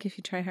earlier, I think if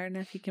you try hard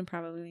enough, you can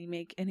probably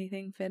make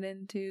anything fit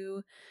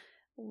into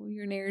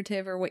your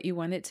narrative or what you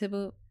want it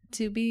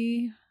to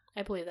be.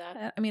 I believe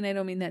that. I mean, I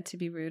don't mean that to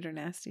be rude or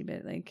nasty,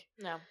 but like,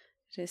 No.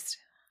 just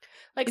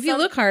Like if you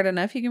look hard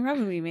enough, you can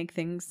probably make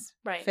things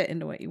right. fit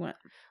into what you want.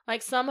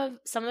 Like some of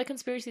the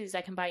conspiracies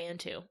I can buy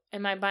into.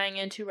 Am I buying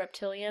into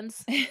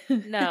reptilians?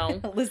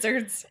 No.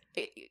 Lizards.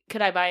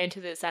 Could I buy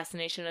into the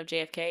assassination of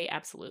JFK?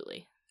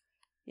 Absolutely.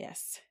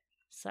 Yes.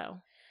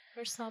 So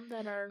there's some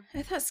that are.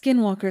 I thought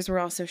skinwalkers were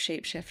also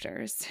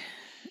shapeshifters,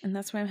 and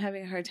that's why I'm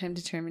having a hard time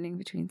determining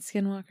between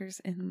skinwalkers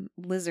and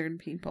lizard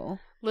people.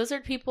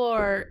 Lizard people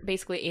are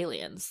basically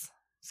aliens.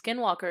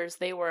 Skinwalkers,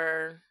 they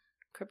were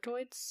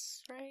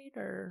cryptoids, right?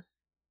 Or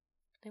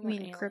they You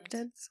mean aliens.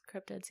 cryptids?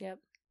 Cryptids, yep.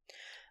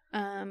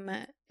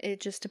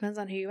 It just depends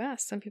on who you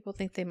ask. Some people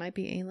think they might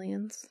be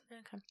aliens.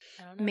 Okay.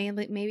 I don't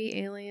know. Maybe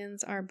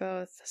aliens are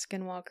both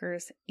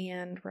skinwalkers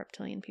and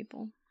reptilian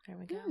people. There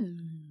we go.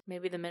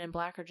 Maybe the Men in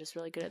Black are just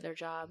really good at their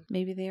job.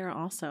 Maybe they are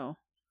also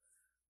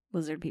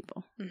lizard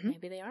people. Mm-hmm.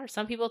 Maybe they are.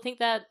 Some people think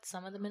that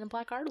some of the Men in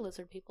Black are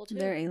lizard people too.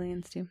 They're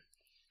aliens too.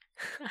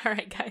 All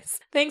right, guys.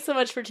 Thanks so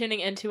much for tuning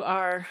into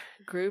our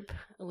group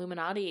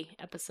Illuminati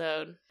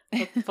episode.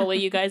 Hopefully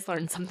you guys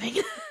learned something.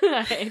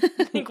 I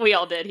think we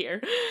all did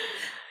here.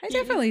 I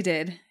definitely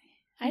did.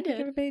 I think did.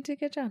 Everybody did a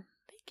good job.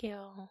 Thank you.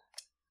 All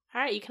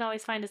right, you can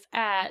always find us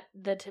at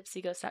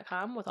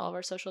thetipsyghost.com with all of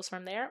our socials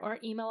from there, or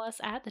email us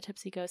at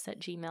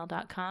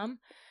thetipsyghost@gmail.com,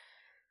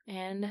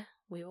 and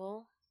we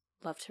will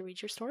love to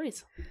read your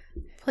stories.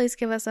 Please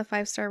give us a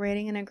 5-star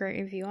rating and a great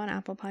review on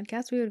Apple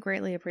Podcasts. We would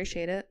greatly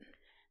appreciate it.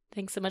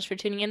 Thanks so much for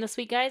tuning in this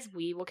week, guys.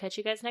 We will catch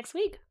you guys next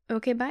week.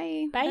 Okay,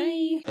 bye.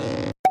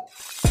 Bye.